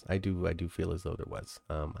absolutely was. I do feel as though there was.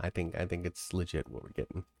 I think it's legit what we're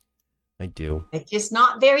getting. I do. It's just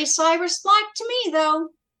not very Cyrus-like to me, though.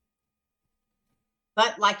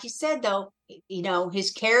 But like you said, though, you know,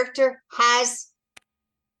 his character has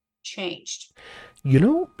changed. You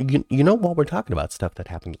know, while we're talking about stuff that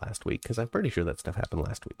happened last week, because I'm pretty sure that stuff happened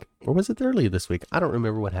last week. Or was it earlier this week? I don't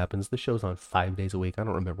remember what happens. The show's on 5 days a week. I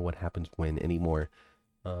don't remember what happens when anymore.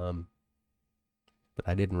 But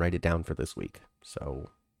I didn't write it down for this week.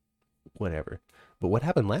 So, whatever. But what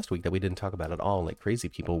happened last week that we didn't talk about at all, like crazy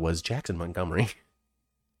people, was Jackson Montgomery.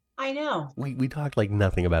 I know. We talked like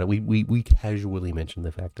nothing about it. We casually mentioned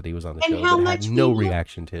the fact that he was on the show, but had no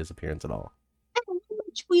reaction to his appearance at all. How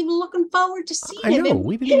much we were looking forward to seeing him. I know.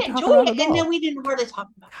 We didn't talk about it at all. And then we didn't hardly talk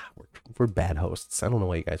about it. We're bad hosts. I don't know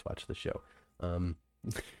why you guys watch the show. I'm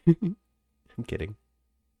kidding.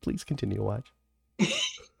 Please continue to watch.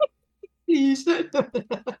 Please. Thank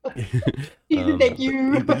you. Thank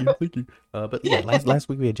you. But yeah, last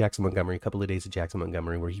week we had Jackson Montgomery, a couple of days of Jackson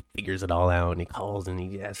Montgomery, where he figures it all out and he calls and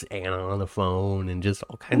he asks Anna on the phone and just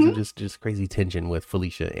all kinds of just crazy tension with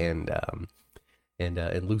Felicia and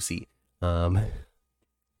Lucy.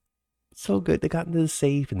 So good. They got into the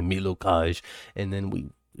safe and the Milokaj, and then we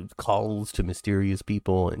calls to mysterious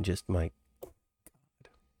people and just my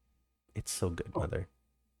God, it's so good, Mother.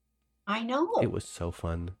 I know. It was so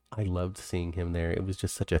fun. I loved seeing him there. It was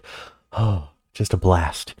just such a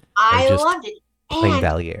blast. I loved it. Plain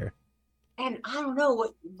Valley air. And I don't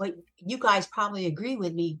know what you guys probably agree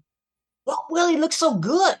with me. Well, Willie looks so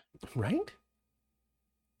good. Right?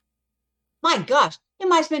 My gosh. It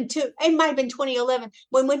might have been 2011.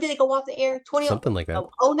 When did they go off the air? Something like that.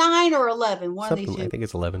 09 or 11. One of these two. I think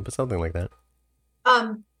it's 11, but something like that.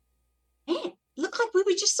 Man, looked like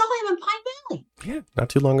we just saw him in Pine Valley. Yeah, not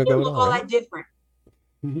too long ago. He didn't look all that different.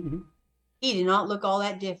 He did not look all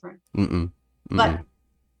that different. But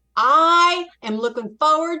I am looking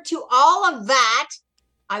forward to all of that.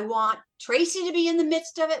 I want Tracy to be in the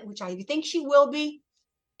midst of it, which I think she will be.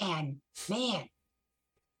 And man,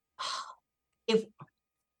 if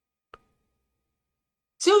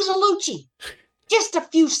Susan Lucci, just a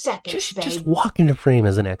few seconds, babe. Just walk into frame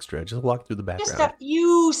as an extra. Just walk through the background. Just a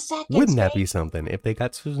few seconds. Wouldn't that be something if they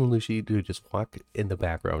got Susan Lucci to just walk in the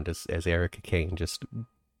background as Erica Kane, just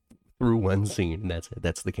through one scene, and that's it.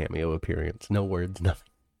 That's the cameo appearance. No words, nothing.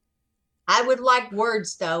 I would like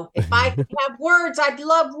words, though. If I could have words, I'd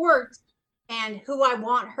love words. And who I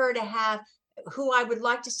want her to have, who I would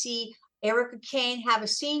like to see Erica Kane have a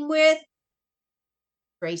scene with,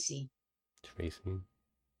 Tracy.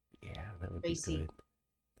 Yeah, that would be good.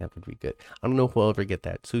 That would be good. I don't know if we'll ever get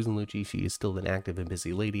that. Susan Lucci, she is still an active and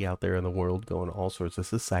busy lady out there in the world, going to all sorts of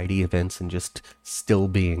society events and just still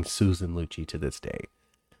being Susan Lucci to this day.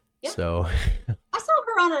 Yep. So I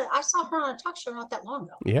saw her on a talk show not that long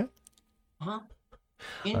ago. Yeah. You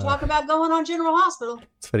didn't talk about going on General Hospital.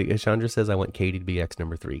 It's funny. Chandra says I want Katie to be X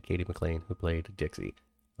number 3, Katie McLean, who played Dixie.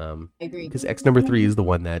 I agree. Because X number 3 is the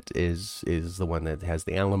one that is the one that has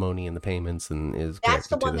the alimony and the payments and is that's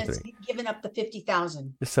the one that's given up the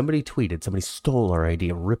 $50,000. Somebody stole our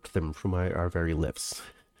idea, ripped them from our very lips,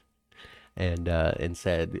 and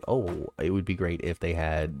said, "Oh, it would be great if they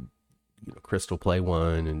had Crystal play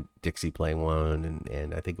one and Dixie play one,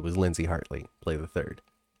 and I think it was Lindsay Hartley play the third,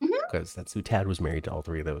 because that's who Tad was married to, all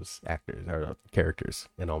three of those actors or characters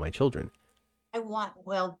and All My Children. And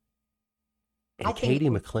Katie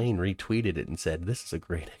McLean retweeted it and said, "This is a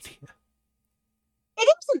great idea." It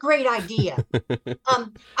is a great idea.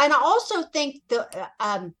 And I also think the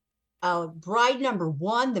Bride Number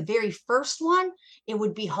One, the very first one, it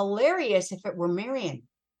would be hilarious if it were Marion.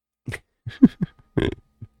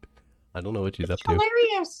 I don't know what she's up to.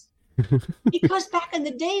 Hilarious. Because back in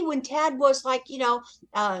the day when Tad was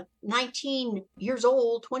 19 years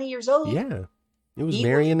old, 20 years old. Yeah. It was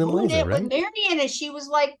Marion and Liza, right? Marion, and she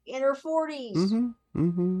was in her 40s.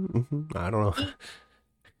 I don't know.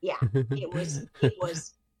 Yeah, it was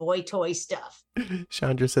boy toy stuff.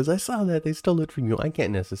 Chandra says, "I saw that they stole it from you." I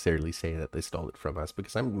can't necessarily say that they stole it from us,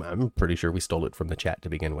 because I'm pretty sure we stole it from the chat to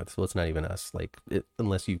begin with. So it's not even us,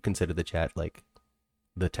 unless you consider the chat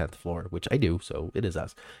the 10th floor, which I do, so it is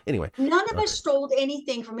us. Anyway, none of us stole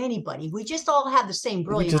anything from anybody. We just all had the same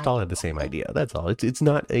brilliant. We just all had the same idea. That's all. It's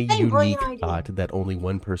not a unique thought that only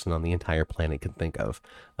one person on the entire planet can think of.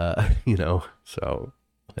 So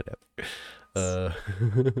whatever.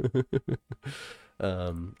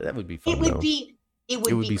 That would be fun. It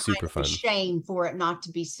would be super fun. A shame for it not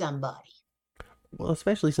to be somebody. Well,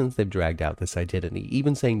 especially since they've dragged out this identity,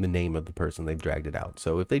 even saying the name of the person, they've dragged it out.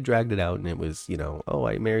 So if they dragged it out and it was,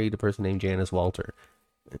 I married a person named Janice Walter,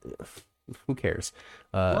 who cares?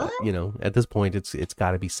 At this point, it's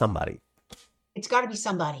got to be somebody. It's got to be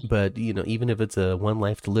somebody. But even if it's a One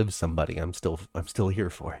Life to Live somebody, I'm still here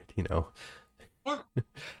for it. Yeah.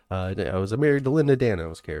 I was married to Linda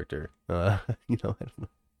Dano's character. I don't know.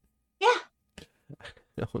 Yeah.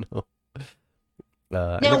 I don't know.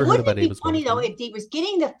 Now, wouldn't it be funny though if he was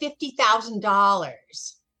getting the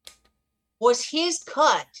 $50,000? Was his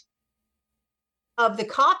cut of the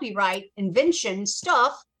copyright invention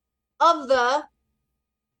stuff of the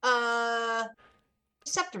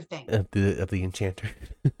scepter thing of the enchanter?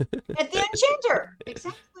 At the enchanter,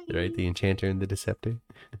 exactly. Right, the enchanter and the deceptor.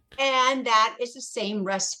 And that is the same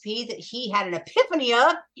recipe that he had an epiphany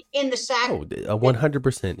of in the sack.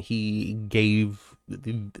 100%. He gave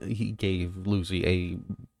Lucy a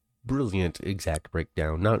brilliant exact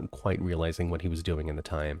breakdown, not quite realizing what he was doing in the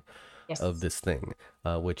time of this thing,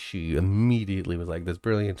 which she immediately was like, "That's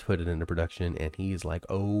brilliant, put it into production," and he's like,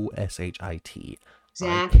 "SHIT.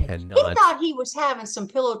 Exactly. He thought he was having some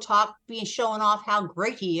pillow talk, showing off how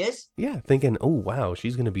great he is. Yeah, thinking, "Oh wow,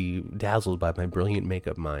 she's going to be dazzled by my brilliant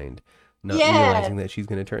makeup mind," not realizing that she's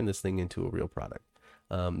going to turn this thing into a real product.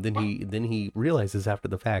 Then he realizes after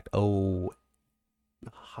the fact, "Oh,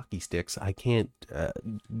 hockey sticks! I can't.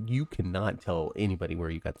 You cannot tell anybody where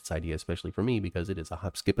you got this idea, especially for me, because it is a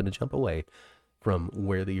hop, skip, and a jump away from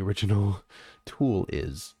where the original tool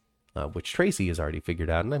is." Which Tracy has already figured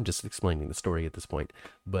out, and I'm just explaining the story at this point.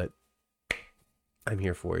 But I'm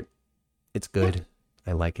here for it. It's good.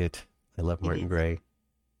 I like it. I love Martin Gray.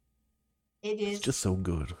 It is. It's just so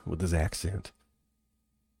good with his accent.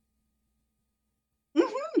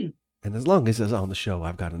 Mm-hmm. And as long as it's on the show,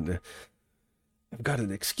 I've got an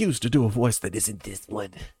excuse to do a voice that isn't this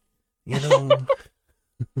one.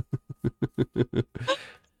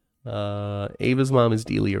 Ava's mom is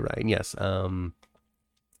Delia Ryan. Yes.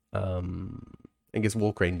 I guess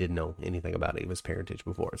Will Crane didn't know anything about Ava's parentage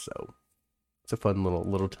before, so it's a fun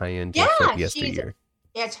little tie-in to yesteryear.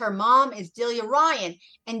 Yes, her mom is Delia Ryan,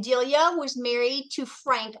 and Delia was married to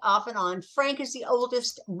Frank off and on. Frank is the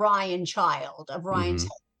oldest Ryan child of Ryan's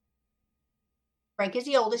home. Frank is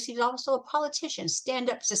the oldest. He's also a politician,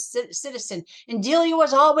 stand-up citizen, and Delia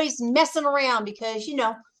was always messing around because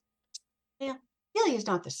Delia's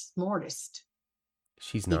not the smartest.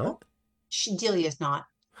 She's not? Delia's not.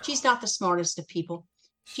 She's not the smartest of people.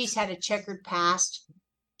 She's had a checkered past.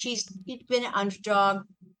 She's been an underdog.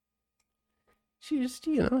 She just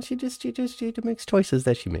makes choices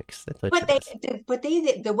that she makes. That's what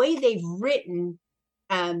the way they've written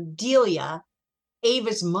Delia,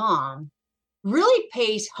 Ava's mom, really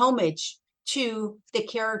pays homage to the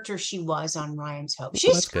character she was on Ryan's Hope.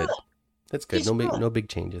 She's good. That's good. No big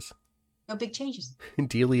changes. No big changes.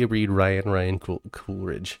 Delia Reed, Ryan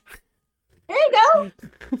Coolidge. There you go.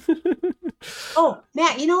 Oh,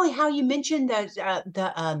 Matt, you know how you mentioned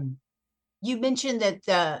the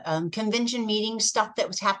convention meeting stuff that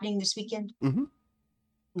was happening this weekend? Mm-hmm.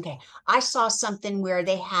 Okay. I saw something where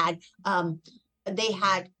they had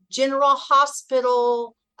General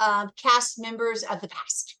Hospital cast members of the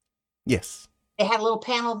past. Yes. They had a little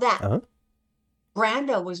panel of that. Uh-huh.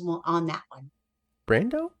 Brando was on that one.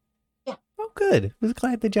 Brando? Yeah. Oh, good. I was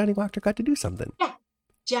glad that Johnny Wachter got to do something. Yeah.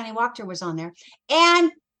 Johnny Wachter was on there.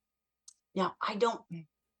 And Now, I don't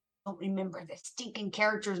remember the stinking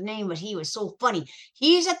character's name, but he was so funny.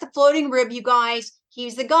 He's at the floating rib, you guys.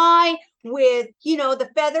 He's the guy with, the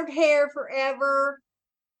feathered hair forever.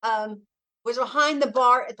 Was behind the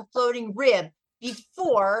bar at the floating rib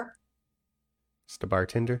before. Just a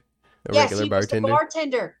bartender? Yes, he was the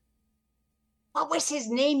bartender. What was his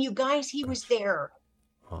name, you guys? He was there.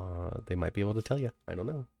 They might be able to tell you. I don't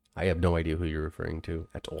know. I have no idea who you're referring to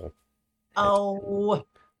at all. Oh.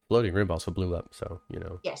 Floating Rib also blew up, so,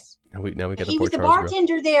 Yes. Now we got He was the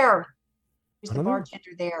bartender there. He was the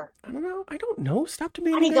bartender there. I don't know. Stop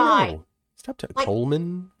demanding. Funny guy. Stop to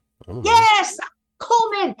Coleman. Yes!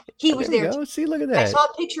 Coleman. He was there. Go. See, look at that. I saw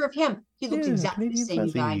a picture of him. He looks exactly the same,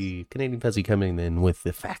 Fuzzy. Guys. Canadian Fuzzy coming in with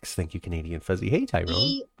the facts. Thank you, Canadian Fuzzy. Hey, Tyrone.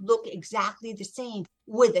 He looked exactly the same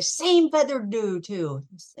with the same feathered dew, too.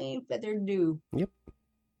 The same feathered dew. Yep.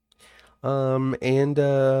 And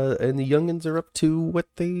the youngins are up to what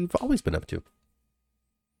they've always been up to.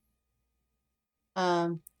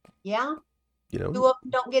 Yeah. Two of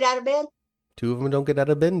them don't get out of bed. Two of them don't get out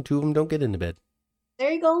of bed, and two of them don't get into bed.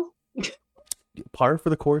 There you go. Par for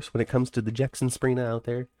the course when it comes to the Jex and Sprina out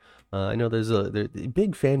there. I know there's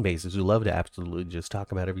big fan bases who love to absolutely just talk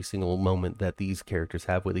about every single moment that these characters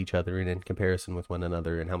have with each other and in comparison with one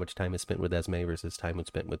another and how much time is spent with Esme versus time was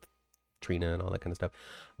spent with Trina and all that kind of stuff.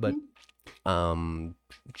 But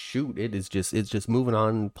shoot, it's just moving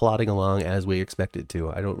on, plodding along as we expect it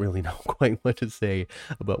to. I don't really know quite what to say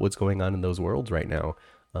about what's going on in those worlds right now.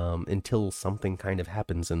 Until something kind of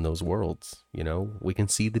happens in those worlds, we can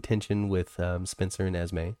see the tension with Spencer and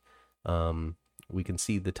Esme. We can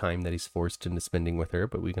see the time that he's forced into spending with her,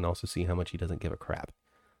 but we can also see how much he doesn't give a crap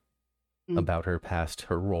about her past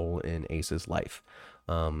her role in Ace's life.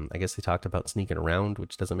 I guess they talked about sneaking around,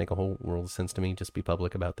 which doesn't make a whole world of sense to me. Just be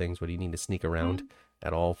public about things. What do you need to sneak around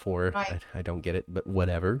at all for? Right. I don't get it, but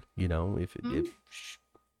whatever, if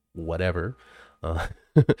whatever.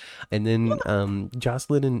 And then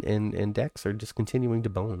Jocelyn and Dex are just continuing to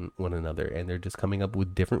bone one another, and they're just coming up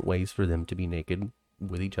with different ways for them to be naked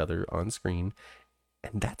with each other on screen.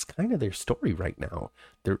 And that's kind of their story right now.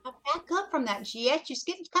 I'll back up from that. It's just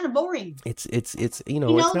getting kind of boring. It's it's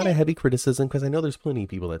not a heavy criticism because I know there's plenty of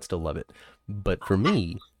people that still love it. But for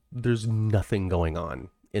me, there's nothing going on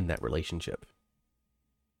in that relationship.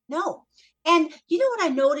 No. And you know what I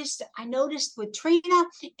noticed? I noticed with Trina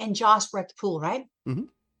and Joss were at the pool, right? Mm-hmm.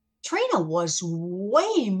 Trina was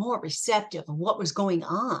way more receptive of what was going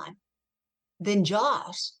on than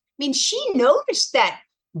Joss. I mean, she noticed that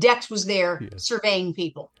Dex was there surveying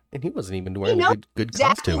people. And he wasn't even wearing a good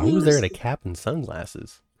costume. He was there in a cap and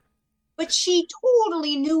sunglasses. But she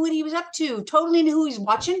totally knew what he was up to. Totally knew who he was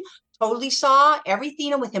watching. Totally saw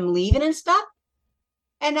everything with him leaving and stuff.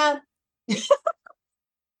 And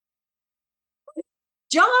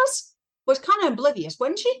Joss was kind of oblivious,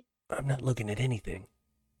 wasn't she? I'm not looking at anything.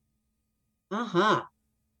 Uh-huh.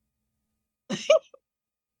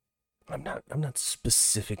 I'm not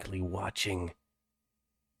specifically watching.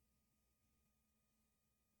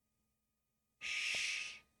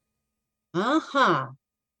 Shh. Uh-huh.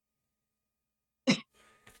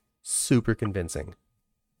 Super convincing.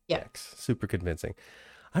 Yeah. Super convincing.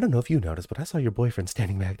 I don't know if you noticed, but I saw your boyfriend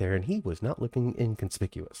standing back there, and he was not looking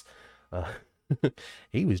inconspicuous.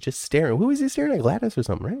 He was just staring. Who was he staring at? Gladys or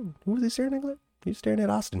something, right? Who was he staring at? He was staring at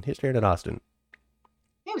Austin. He was staring at Austin.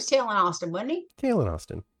 He was tailing Austin, wasn't he? Tailing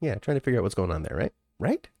Austin. Yeah, trying to figure out what's going on there, right?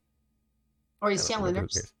 Right? Or he's tailing her.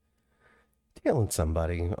 Tailing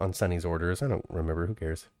somebody on Sonny's orders. I don't remember. Who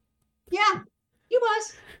cares? Yeah, he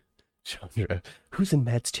was. Chandra, who's in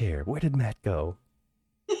Matt's chair? Where did Matt go?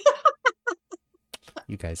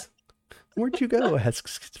 You guys, where'd you go?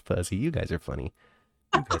 Asks Fuzzy. You guys are funny.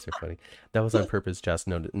 You guys are funny. That was on purpose. Joss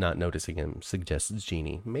not noticing him suggests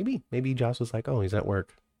Jeannie. Maybe Joss was like, oh, he's at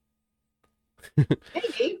work.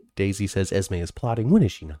 Maybe. Daisy says Esme is plotting. When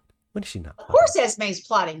is she not? When is she not? Of course Esme's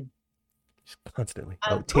plotting. She's constantly.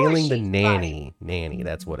 Tailing the nanny. Nanny,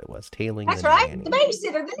 that's what it was. Tailing the nanny. That's right. The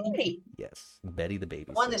babysitter, the nanny. Yes. Betty the babysitter.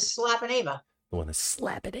 The one that's slapping Ava. The one that's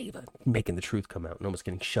slapping Ava. Making the truth come out and almost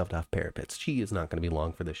getting shoved off parapets. She is not going to be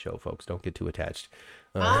long for this show, folks. Don't get too attached.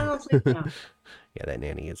 I don't think so. Yeah, that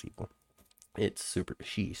nanny is evil.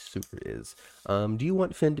 She super is. Do you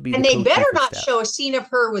want Finn to be and they better not show a scene of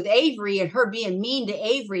her with Avery and her being mean to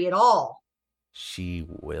Avery at all. She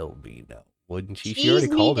will be, though. Wouldn't she? She already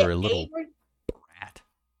called her a little brat.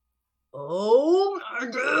 Oh, my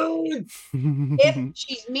God. If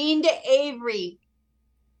she's mean to Avery,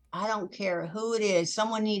 I don't care who it is.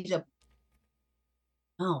 Someone needs to...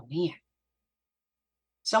 Oh, man.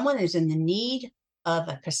 Someone is in the need of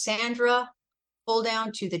a Cassandra pull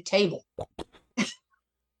down to the table.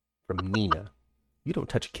 from Nina. You don't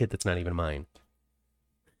touch a kid that's not even mine.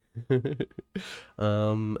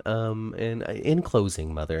 And in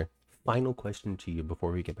closing, Mother, final question to you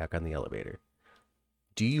before we get back on the elevator.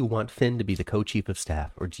 Do you want Finn to be the co-chief of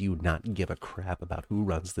staff, or do you not give a crap about who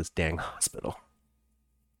runs this dang hospital?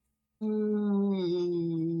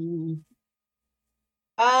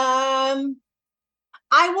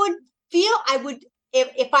 I would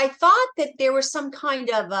if I thought that there was some kind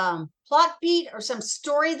of plot beat or some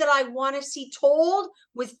story that I want to see told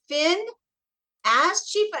with Finn as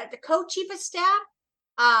the co-chief of staff,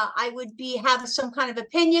 I would have some kind of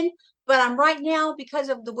opinion. But I'm right now, because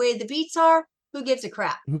of the way the beats are, who gives a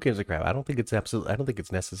crap? Who gives a crap? I don't think it's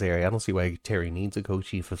necessary. I don't see why Terry needs a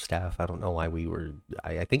co-chief of staff. I don't know why we were.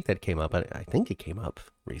 I think that came up. I think it came up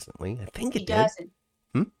recently. I think it doesn't.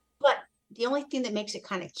 But the only thing that makes it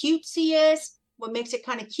kind of cutesy is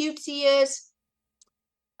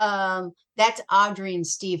that's Audrey and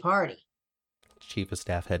Steve Hardy. Chief of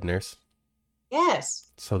staff, head nurse.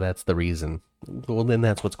 Yes. So that's the reason. Well, then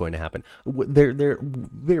that's what's going to happen. They're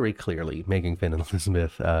very clearly making Finn and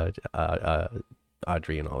Elizabeth,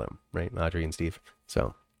 Audrey and all them, right? Audrey and Steve.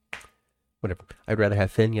 So, whatever. I'd rather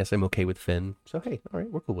have Finn. Yes, I'm okay with Finn. So, hey, all right,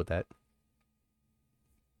 we're cool with that.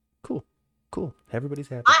 Cool. Everybody's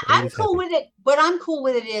happy. I'm cool with it. What I'm cool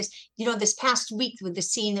with it is, this past week with the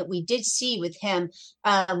scene that we did see with him,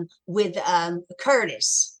 with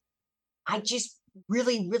Curtis, I just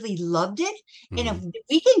really, really loved it. And if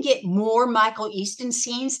we can get more Michael Easton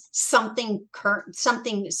scenes, something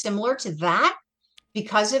similar to that,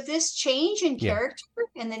 because of this change in character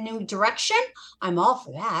and the new direction, I'm all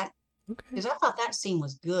for that. Okay. Because I thought that scene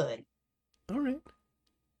was good. All right.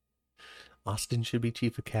 Austin should be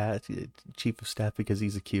chief of staff because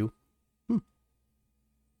he's a Q.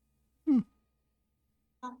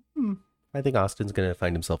 I think Austin's going to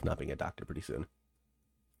find himself not being a doctor pretty soon.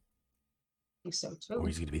 I think so too. Or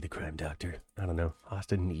he's going to be the crime doctor. I don't know.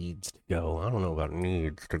 Austin needs to go. I don't know about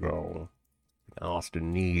needs to go.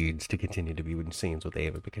 Austin needs to continue to be in scenes with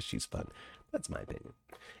Ava because she's fun. That's my opinion.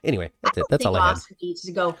 Anyway, that's it. That's all I had. Austin needs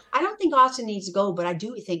to go. I don't think Austin needs to go, but I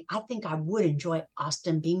think I would enjoy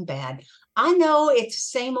Austin being bad. I know it's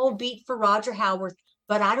the same old beat for Roger Howarth,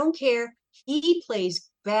 but I don't care. He plays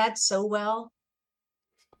bad so well.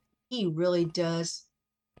 He really does.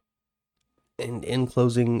 And in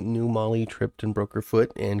closing, new Molly tripped and broke her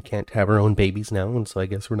foot and can't have her own babies now, and so I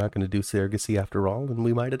guess we're not going to do surrogacy after all, and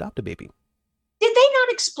we might adopt a baby. Did they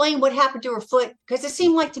not explain what happened to her foot? Because it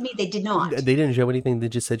seemed like to me they did not. They didn't show anything. They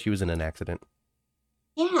just said she was in an accident.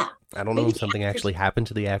 Yeah. I don't know if something actually happened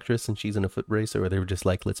to the actress and she's in a foot brace, or they were just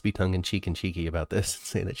like, let's be tongue-in-cheek and cheeky about this and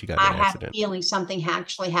say that she got in an accident. I have a feeling something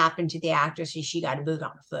actually happened to the actress and she got a boot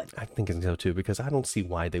on her foot. I think so too, because I don't see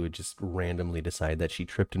why they would just randomly decide that she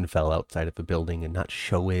tripped and fell outside of a building and not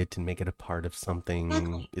show it and make it a part of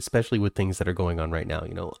something, especially with things that are going on right now.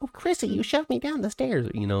 Oh, Chrissy, you shoved me down the stairs,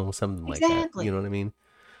 something like that. You know what I mean?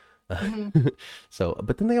 So,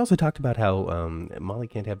 but then they also talked about how Molly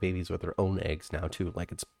can't have babies with her own eggs now too.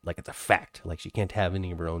 Like it's a fact. Like she can't have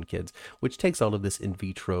any of her own kids, which takes all of this in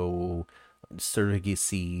vitro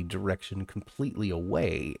surrogacy direction completely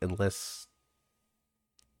away, unless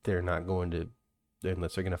they're going to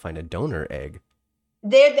find a donor egg.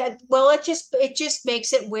 It just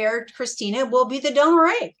makes it where Christina will be the donor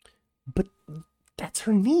egg. But that's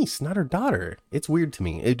her niece, not her daughter. It's weird to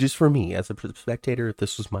me. Just for me, as a spectator, if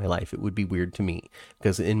this was my life, it would be weird to me.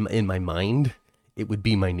 Because in my mind, it would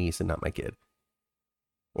be my niece and not my kid.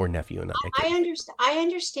 Or nephew and not my kid. I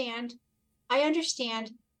understand.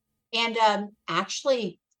 And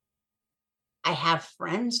actually, I have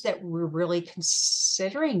friends that were really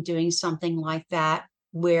considering doing something like that,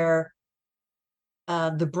 where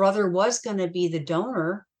the brother was going to be the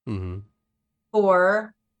donor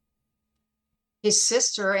for his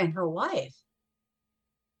sister and her wife,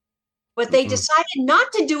 but they decided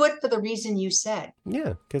not to do it for the reason you said.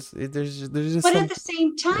 Yeah, because there's just. But at the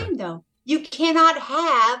same time, though, you cannot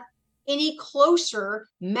have any closer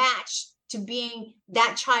match to being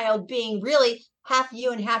that child being really half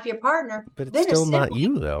you and half your partner. But it's still not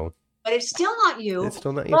you, though. But it's still not you. It's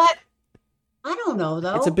still not you. But I don't know,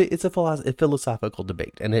 though. It's a philosophical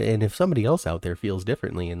debate, and if somebody else out there feels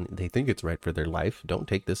differently and they think it's right for their life, don't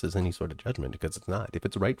take this as any sort of judgment, because it's not. If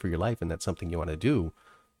it's right for your life and that's something you want to do,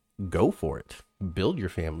 go for it. Build your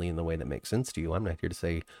family in the way that makes sense to you. I'm not here to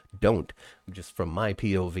say don't. Just from my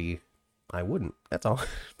POV, I wouldn't. That's all.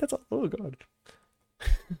 That's all. Oh God.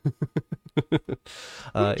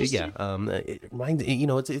 It reminds,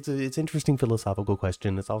 it's interesting philosophical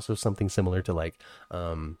question. It's also something similar to like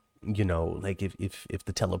you know, like if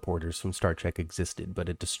the teleporters from Star Trek existed, but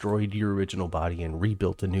it destroyed your original body and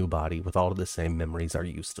rebuilt a new body with all of the same memories, are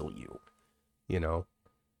you still you? You know?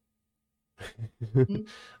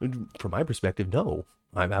 From my perspective, no.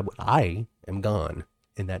 I am gone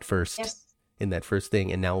in that first Yes. in that first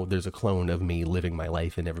thing, and now there's a clone of me living my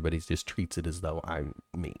life, and everybody just treats it as though I'm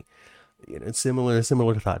me. You know, similar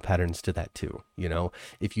thought patterns to that too. You know,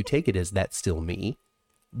 if you take it as that's still me,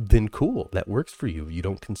 then cool, that works for you. You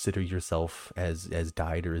don't consider yourself as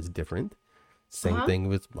died or as different. Same thing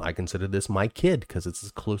with, I consider this my kid because it's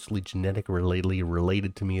as closely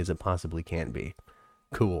related to me as it possibly can be.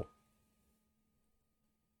 Cool.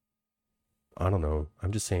 I don't know.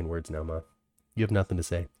 I'm just saying words now, Ma. You have nothing to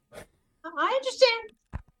say. I understand.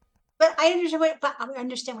 But I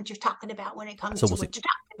understand what you're talking about when it comes to what you're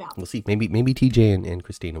talking about. We'll see. Maybe TJ and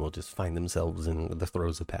Christina will just find themselves in the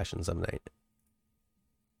throes of passion some night.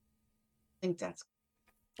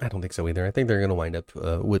 I don't think so either. I think they're going to wind up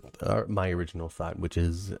with my original thought, which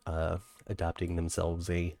is adopting themselves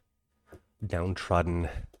a downtrodden,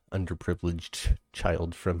 underprivileged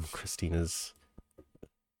child from Christina's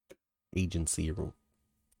agency or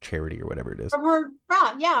charity or whatever it is. From her,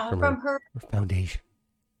 from her foundation.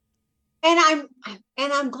 And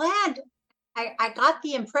I'm glad I got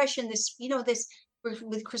the impression this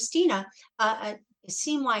with Christina, it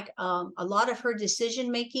seemed like a lot of her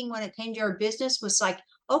decision making when it came to her business was like,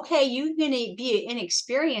 okay, you're gonna be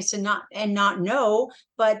inexperienced and not know,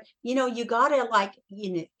 but you gotta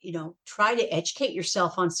try to educate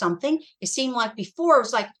yourself on something. It seemed like before it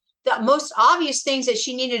was like the most obvious things that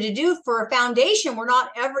she needed to do for a foundation were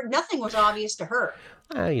nothing was obvious to her.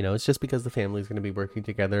 It's just because the family's going to be working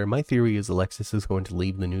together. My theory is Alexis is going to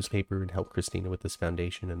leave the newspaper and help Christina with this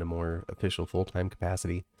foundation in a more official full-time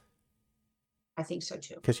capacity. I think so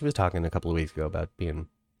too. Because she was talking a couple of weeks ago about being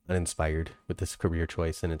uninspired with this career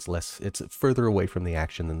choice, and it's further away from the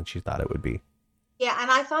action than she thought it would be. Yeah,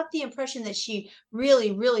 and I thought the impression that she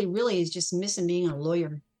really, really, really is just missing being a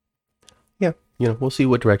lawyer. Yeah, we'll see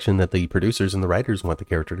what direction that the producers and the writers want the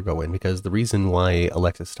character to go in, because the reason why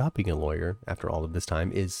Alexis stopped being a lawyer after all of this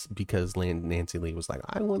time is because Nancy Lee was like,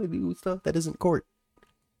 I want to do stuff that isn't court.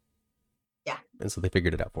 Yeah. And so they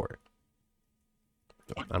figured it out for her.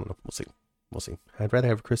 So, yeah. I don't know. We'll see. I'd rather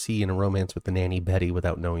have Chrissy in a romance with the nanny Betty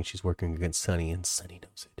without knowing she's working against Sunny, and Sunny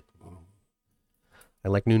knows it. I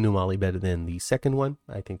like Nunu Molly better than the second one.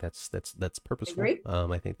 I think that's purposeful.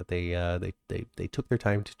 I think that they took their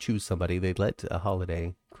time to choose somebody. They let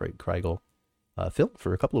Holiday Kreigel film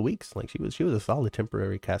for a couple of weeks. Like she was a solid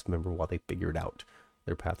temporary cast member while they figured out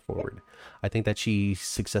their path forward. I think that she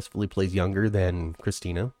successfully plays younger than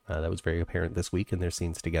Christina. That was very apparent this week in their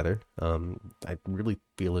scenes together. I really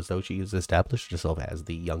feel as though she has established herself as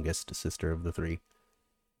the youngest sister of the three.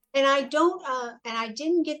 And I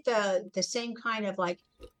didn't get the same kind of like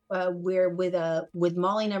where with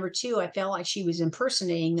Molly number 2, I felt like she was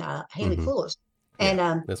impersonating Haley Kulos. And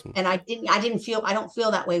and I don't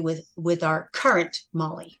feel that way with our current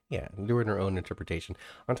Molly. Yeah, doing her own interpretation.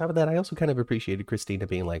 On top of that, I also kind of appreciated Christina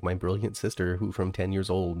being like my brilliant sister who from 10 years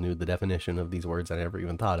old knew the definition of these words I never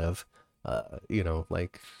even thought of.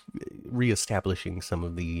 Like reestablishing some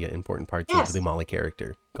of the important parts of the Molly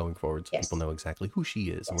character going forward, so people know exactly who she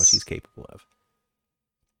is and what she's capable of.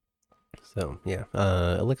 So yeah,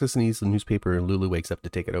 Alexis needs the newspaper and Lulu wakes up to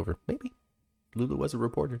take it over. Maybe Lulu was a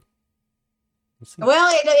reporter. Well,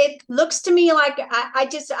 it looks to me like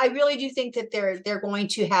I really do think that they're going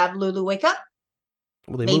to have Lulu wake up.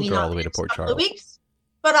 Well, they moved her all the way to Port Charles. Weeks,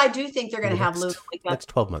 but I do think they're going to have Lulu wake up. That's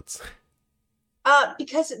 12 months.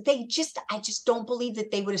 Because I just don't believe that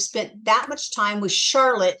they would have spent that much time with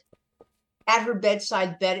Charlotte at her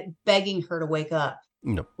bedside begging her to wake up.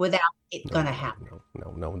 No, without it gonna happen.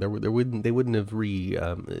 No. They wouldn't have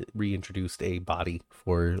reintroduced a body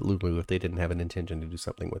for Lulu if they didn't have an intention to do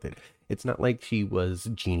something with it. It's not like she was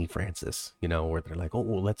Jeannie Francis, where they're like, oh,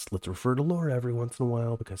 well, let's refer to Laura every once in a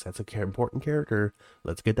while because that's a important character.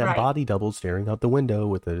 Let's get that body double staring out the window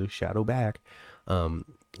with a shadow back.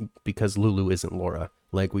 Because Lulu isn't Laura.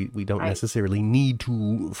 Like we don't necessarily need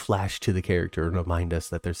to flash to the character and remind us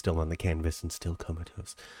that they're still on the canvas and still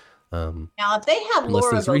comatose. Now, if they have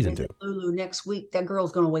Laura go visit Lulu next week, that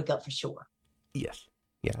girl's going to wake up for sure. Yes.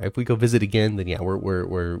 Yeah. If we go visit again, then yeah,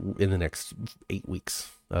 we're in the next 8 weeks.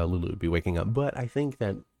 Lulu would be waking up, but I think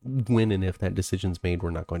that when and if that decision's made,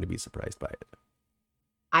 we're not going to be surprised by it.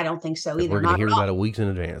 I don't think so either. We're going to hear about it weeks in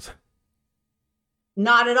advance.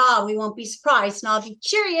 Not at all. We won't be surprised. And I'll be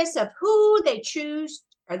curious of who they choose.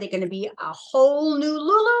 Are they going to be a whole new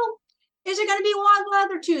Lulu? Is it going to be one of the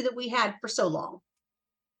other two that we had for so long?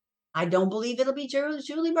 I don't believe it'll be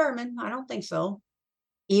Julie Berman. I don't think so.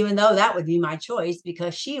 Even though that would be my choice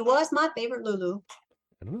because she was my favorite Lulu.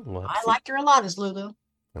 I don't know. I liked her a lot as Lulu.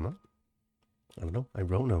 I don't know. I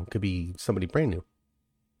don't know. Could be somebody brand new.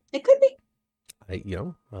 It could be.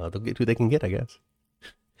 They'll get who they can get, I guess.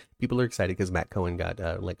 People are excited because Matt Cohen got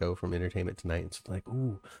let go from Entertainment Tonight. And so it's like,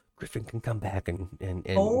 ooh, Griffin can come back and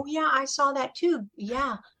oh yeah, I saw that too.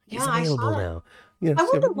 Yeah, he's available now. Yeah, I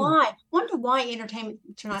wonder why. Wonder why Entertainment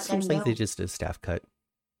Tonight. It seems like they just did a staff cut.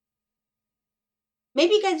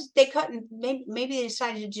 Maybe because they cut. Maybe they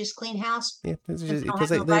decided to just clean house. Yeah, because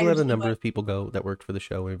they let a number of people go that worked for the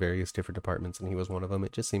show in various different departments, and he was one of them.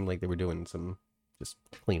 It just seemed like they were doing some just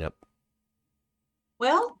cleanup.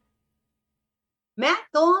 Well, Matt,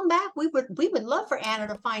 go on back. We would love for Anna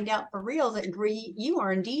to find out for real that you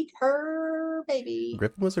are indeed her baby.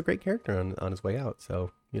 Griffin was a great character on his way out,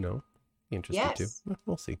 so interested too.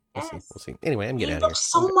 We'll see. We'll see. Anyway, I'm getting out of here. He looks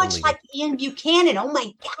so much like Ian Buchanan. Oh my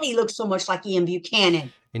God, he looks so much like Ian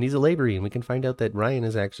Buchanan. And he's a Laborie, and we can find out that Ryan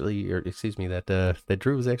is actually, that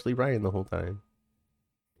Drew is actually Ryan the whole time.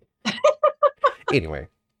 Anyway,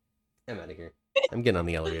 I'm out of here. I'm getting on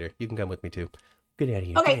the elevator. You can come with me too. Get out of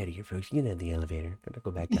here. Okay. Get out of here, folks. Get out of the elevator. Gotta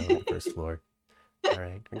go back down to the first floor. All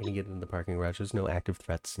right, we're gonna get in the parking garage. There's no active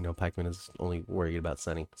threats. Pikeman is only worried about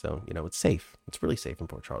Sunny, so it's safe. It's really safe in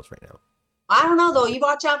Port Charles right now. I don't know though. You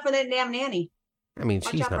watch out for that damn nanny. I mean,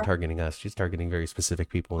 she's not targeting us. She's targeting very specific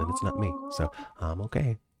people, and it's not me. So I'm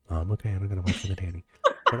okay. I'm not gonna watch for the nanny.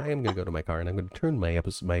 But I am gonna go to my car and I'm gonna turn my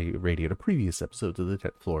radio to previous episodes of the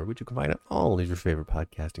 10th Floor, which you can find on all of your favorite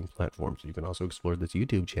podcasting platforms. You can also explore this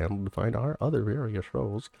YouTube channel to find our other various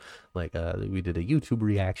shows. Like we did a YouTube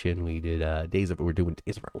reaction. We did we're doing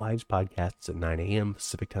Days of Our Lives podcasts at 9 a.m.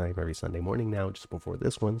 Pacific time every Sunday morning now, just before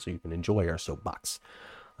this one, so you can enjoy our soapbox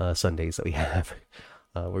Sundays that we have.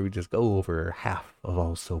 Where we just go over half of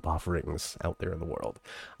all soap offerings out there in the world.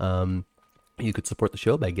 You could support the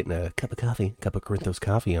show by getting a cup of Corinthos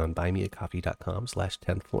coffee on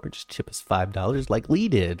buymeacoffee.com/10th floor. Just chip us $5 like Lee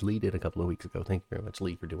did. Lee did a couple of weeks ago. Thank you very much,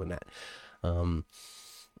 Lee, for doing that.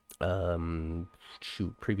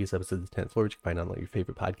 Previous episodes of the 10th floor, which you can find on all your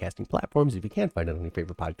favorite podcasting platforms. If you can't find it on your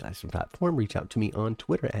favorite podcasting platform, reach out to me on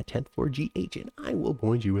Twitter at 10th floor GH, and I will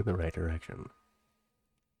point you in the right direction.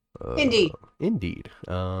 Indeed.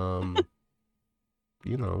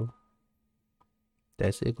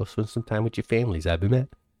 That's it. Go spend some time with your families. I've been Matt.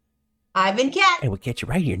 I've been Kat. And we'll catch you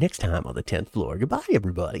right here next time on the 10th floor. Goodbye,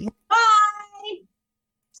 everybody. Bye.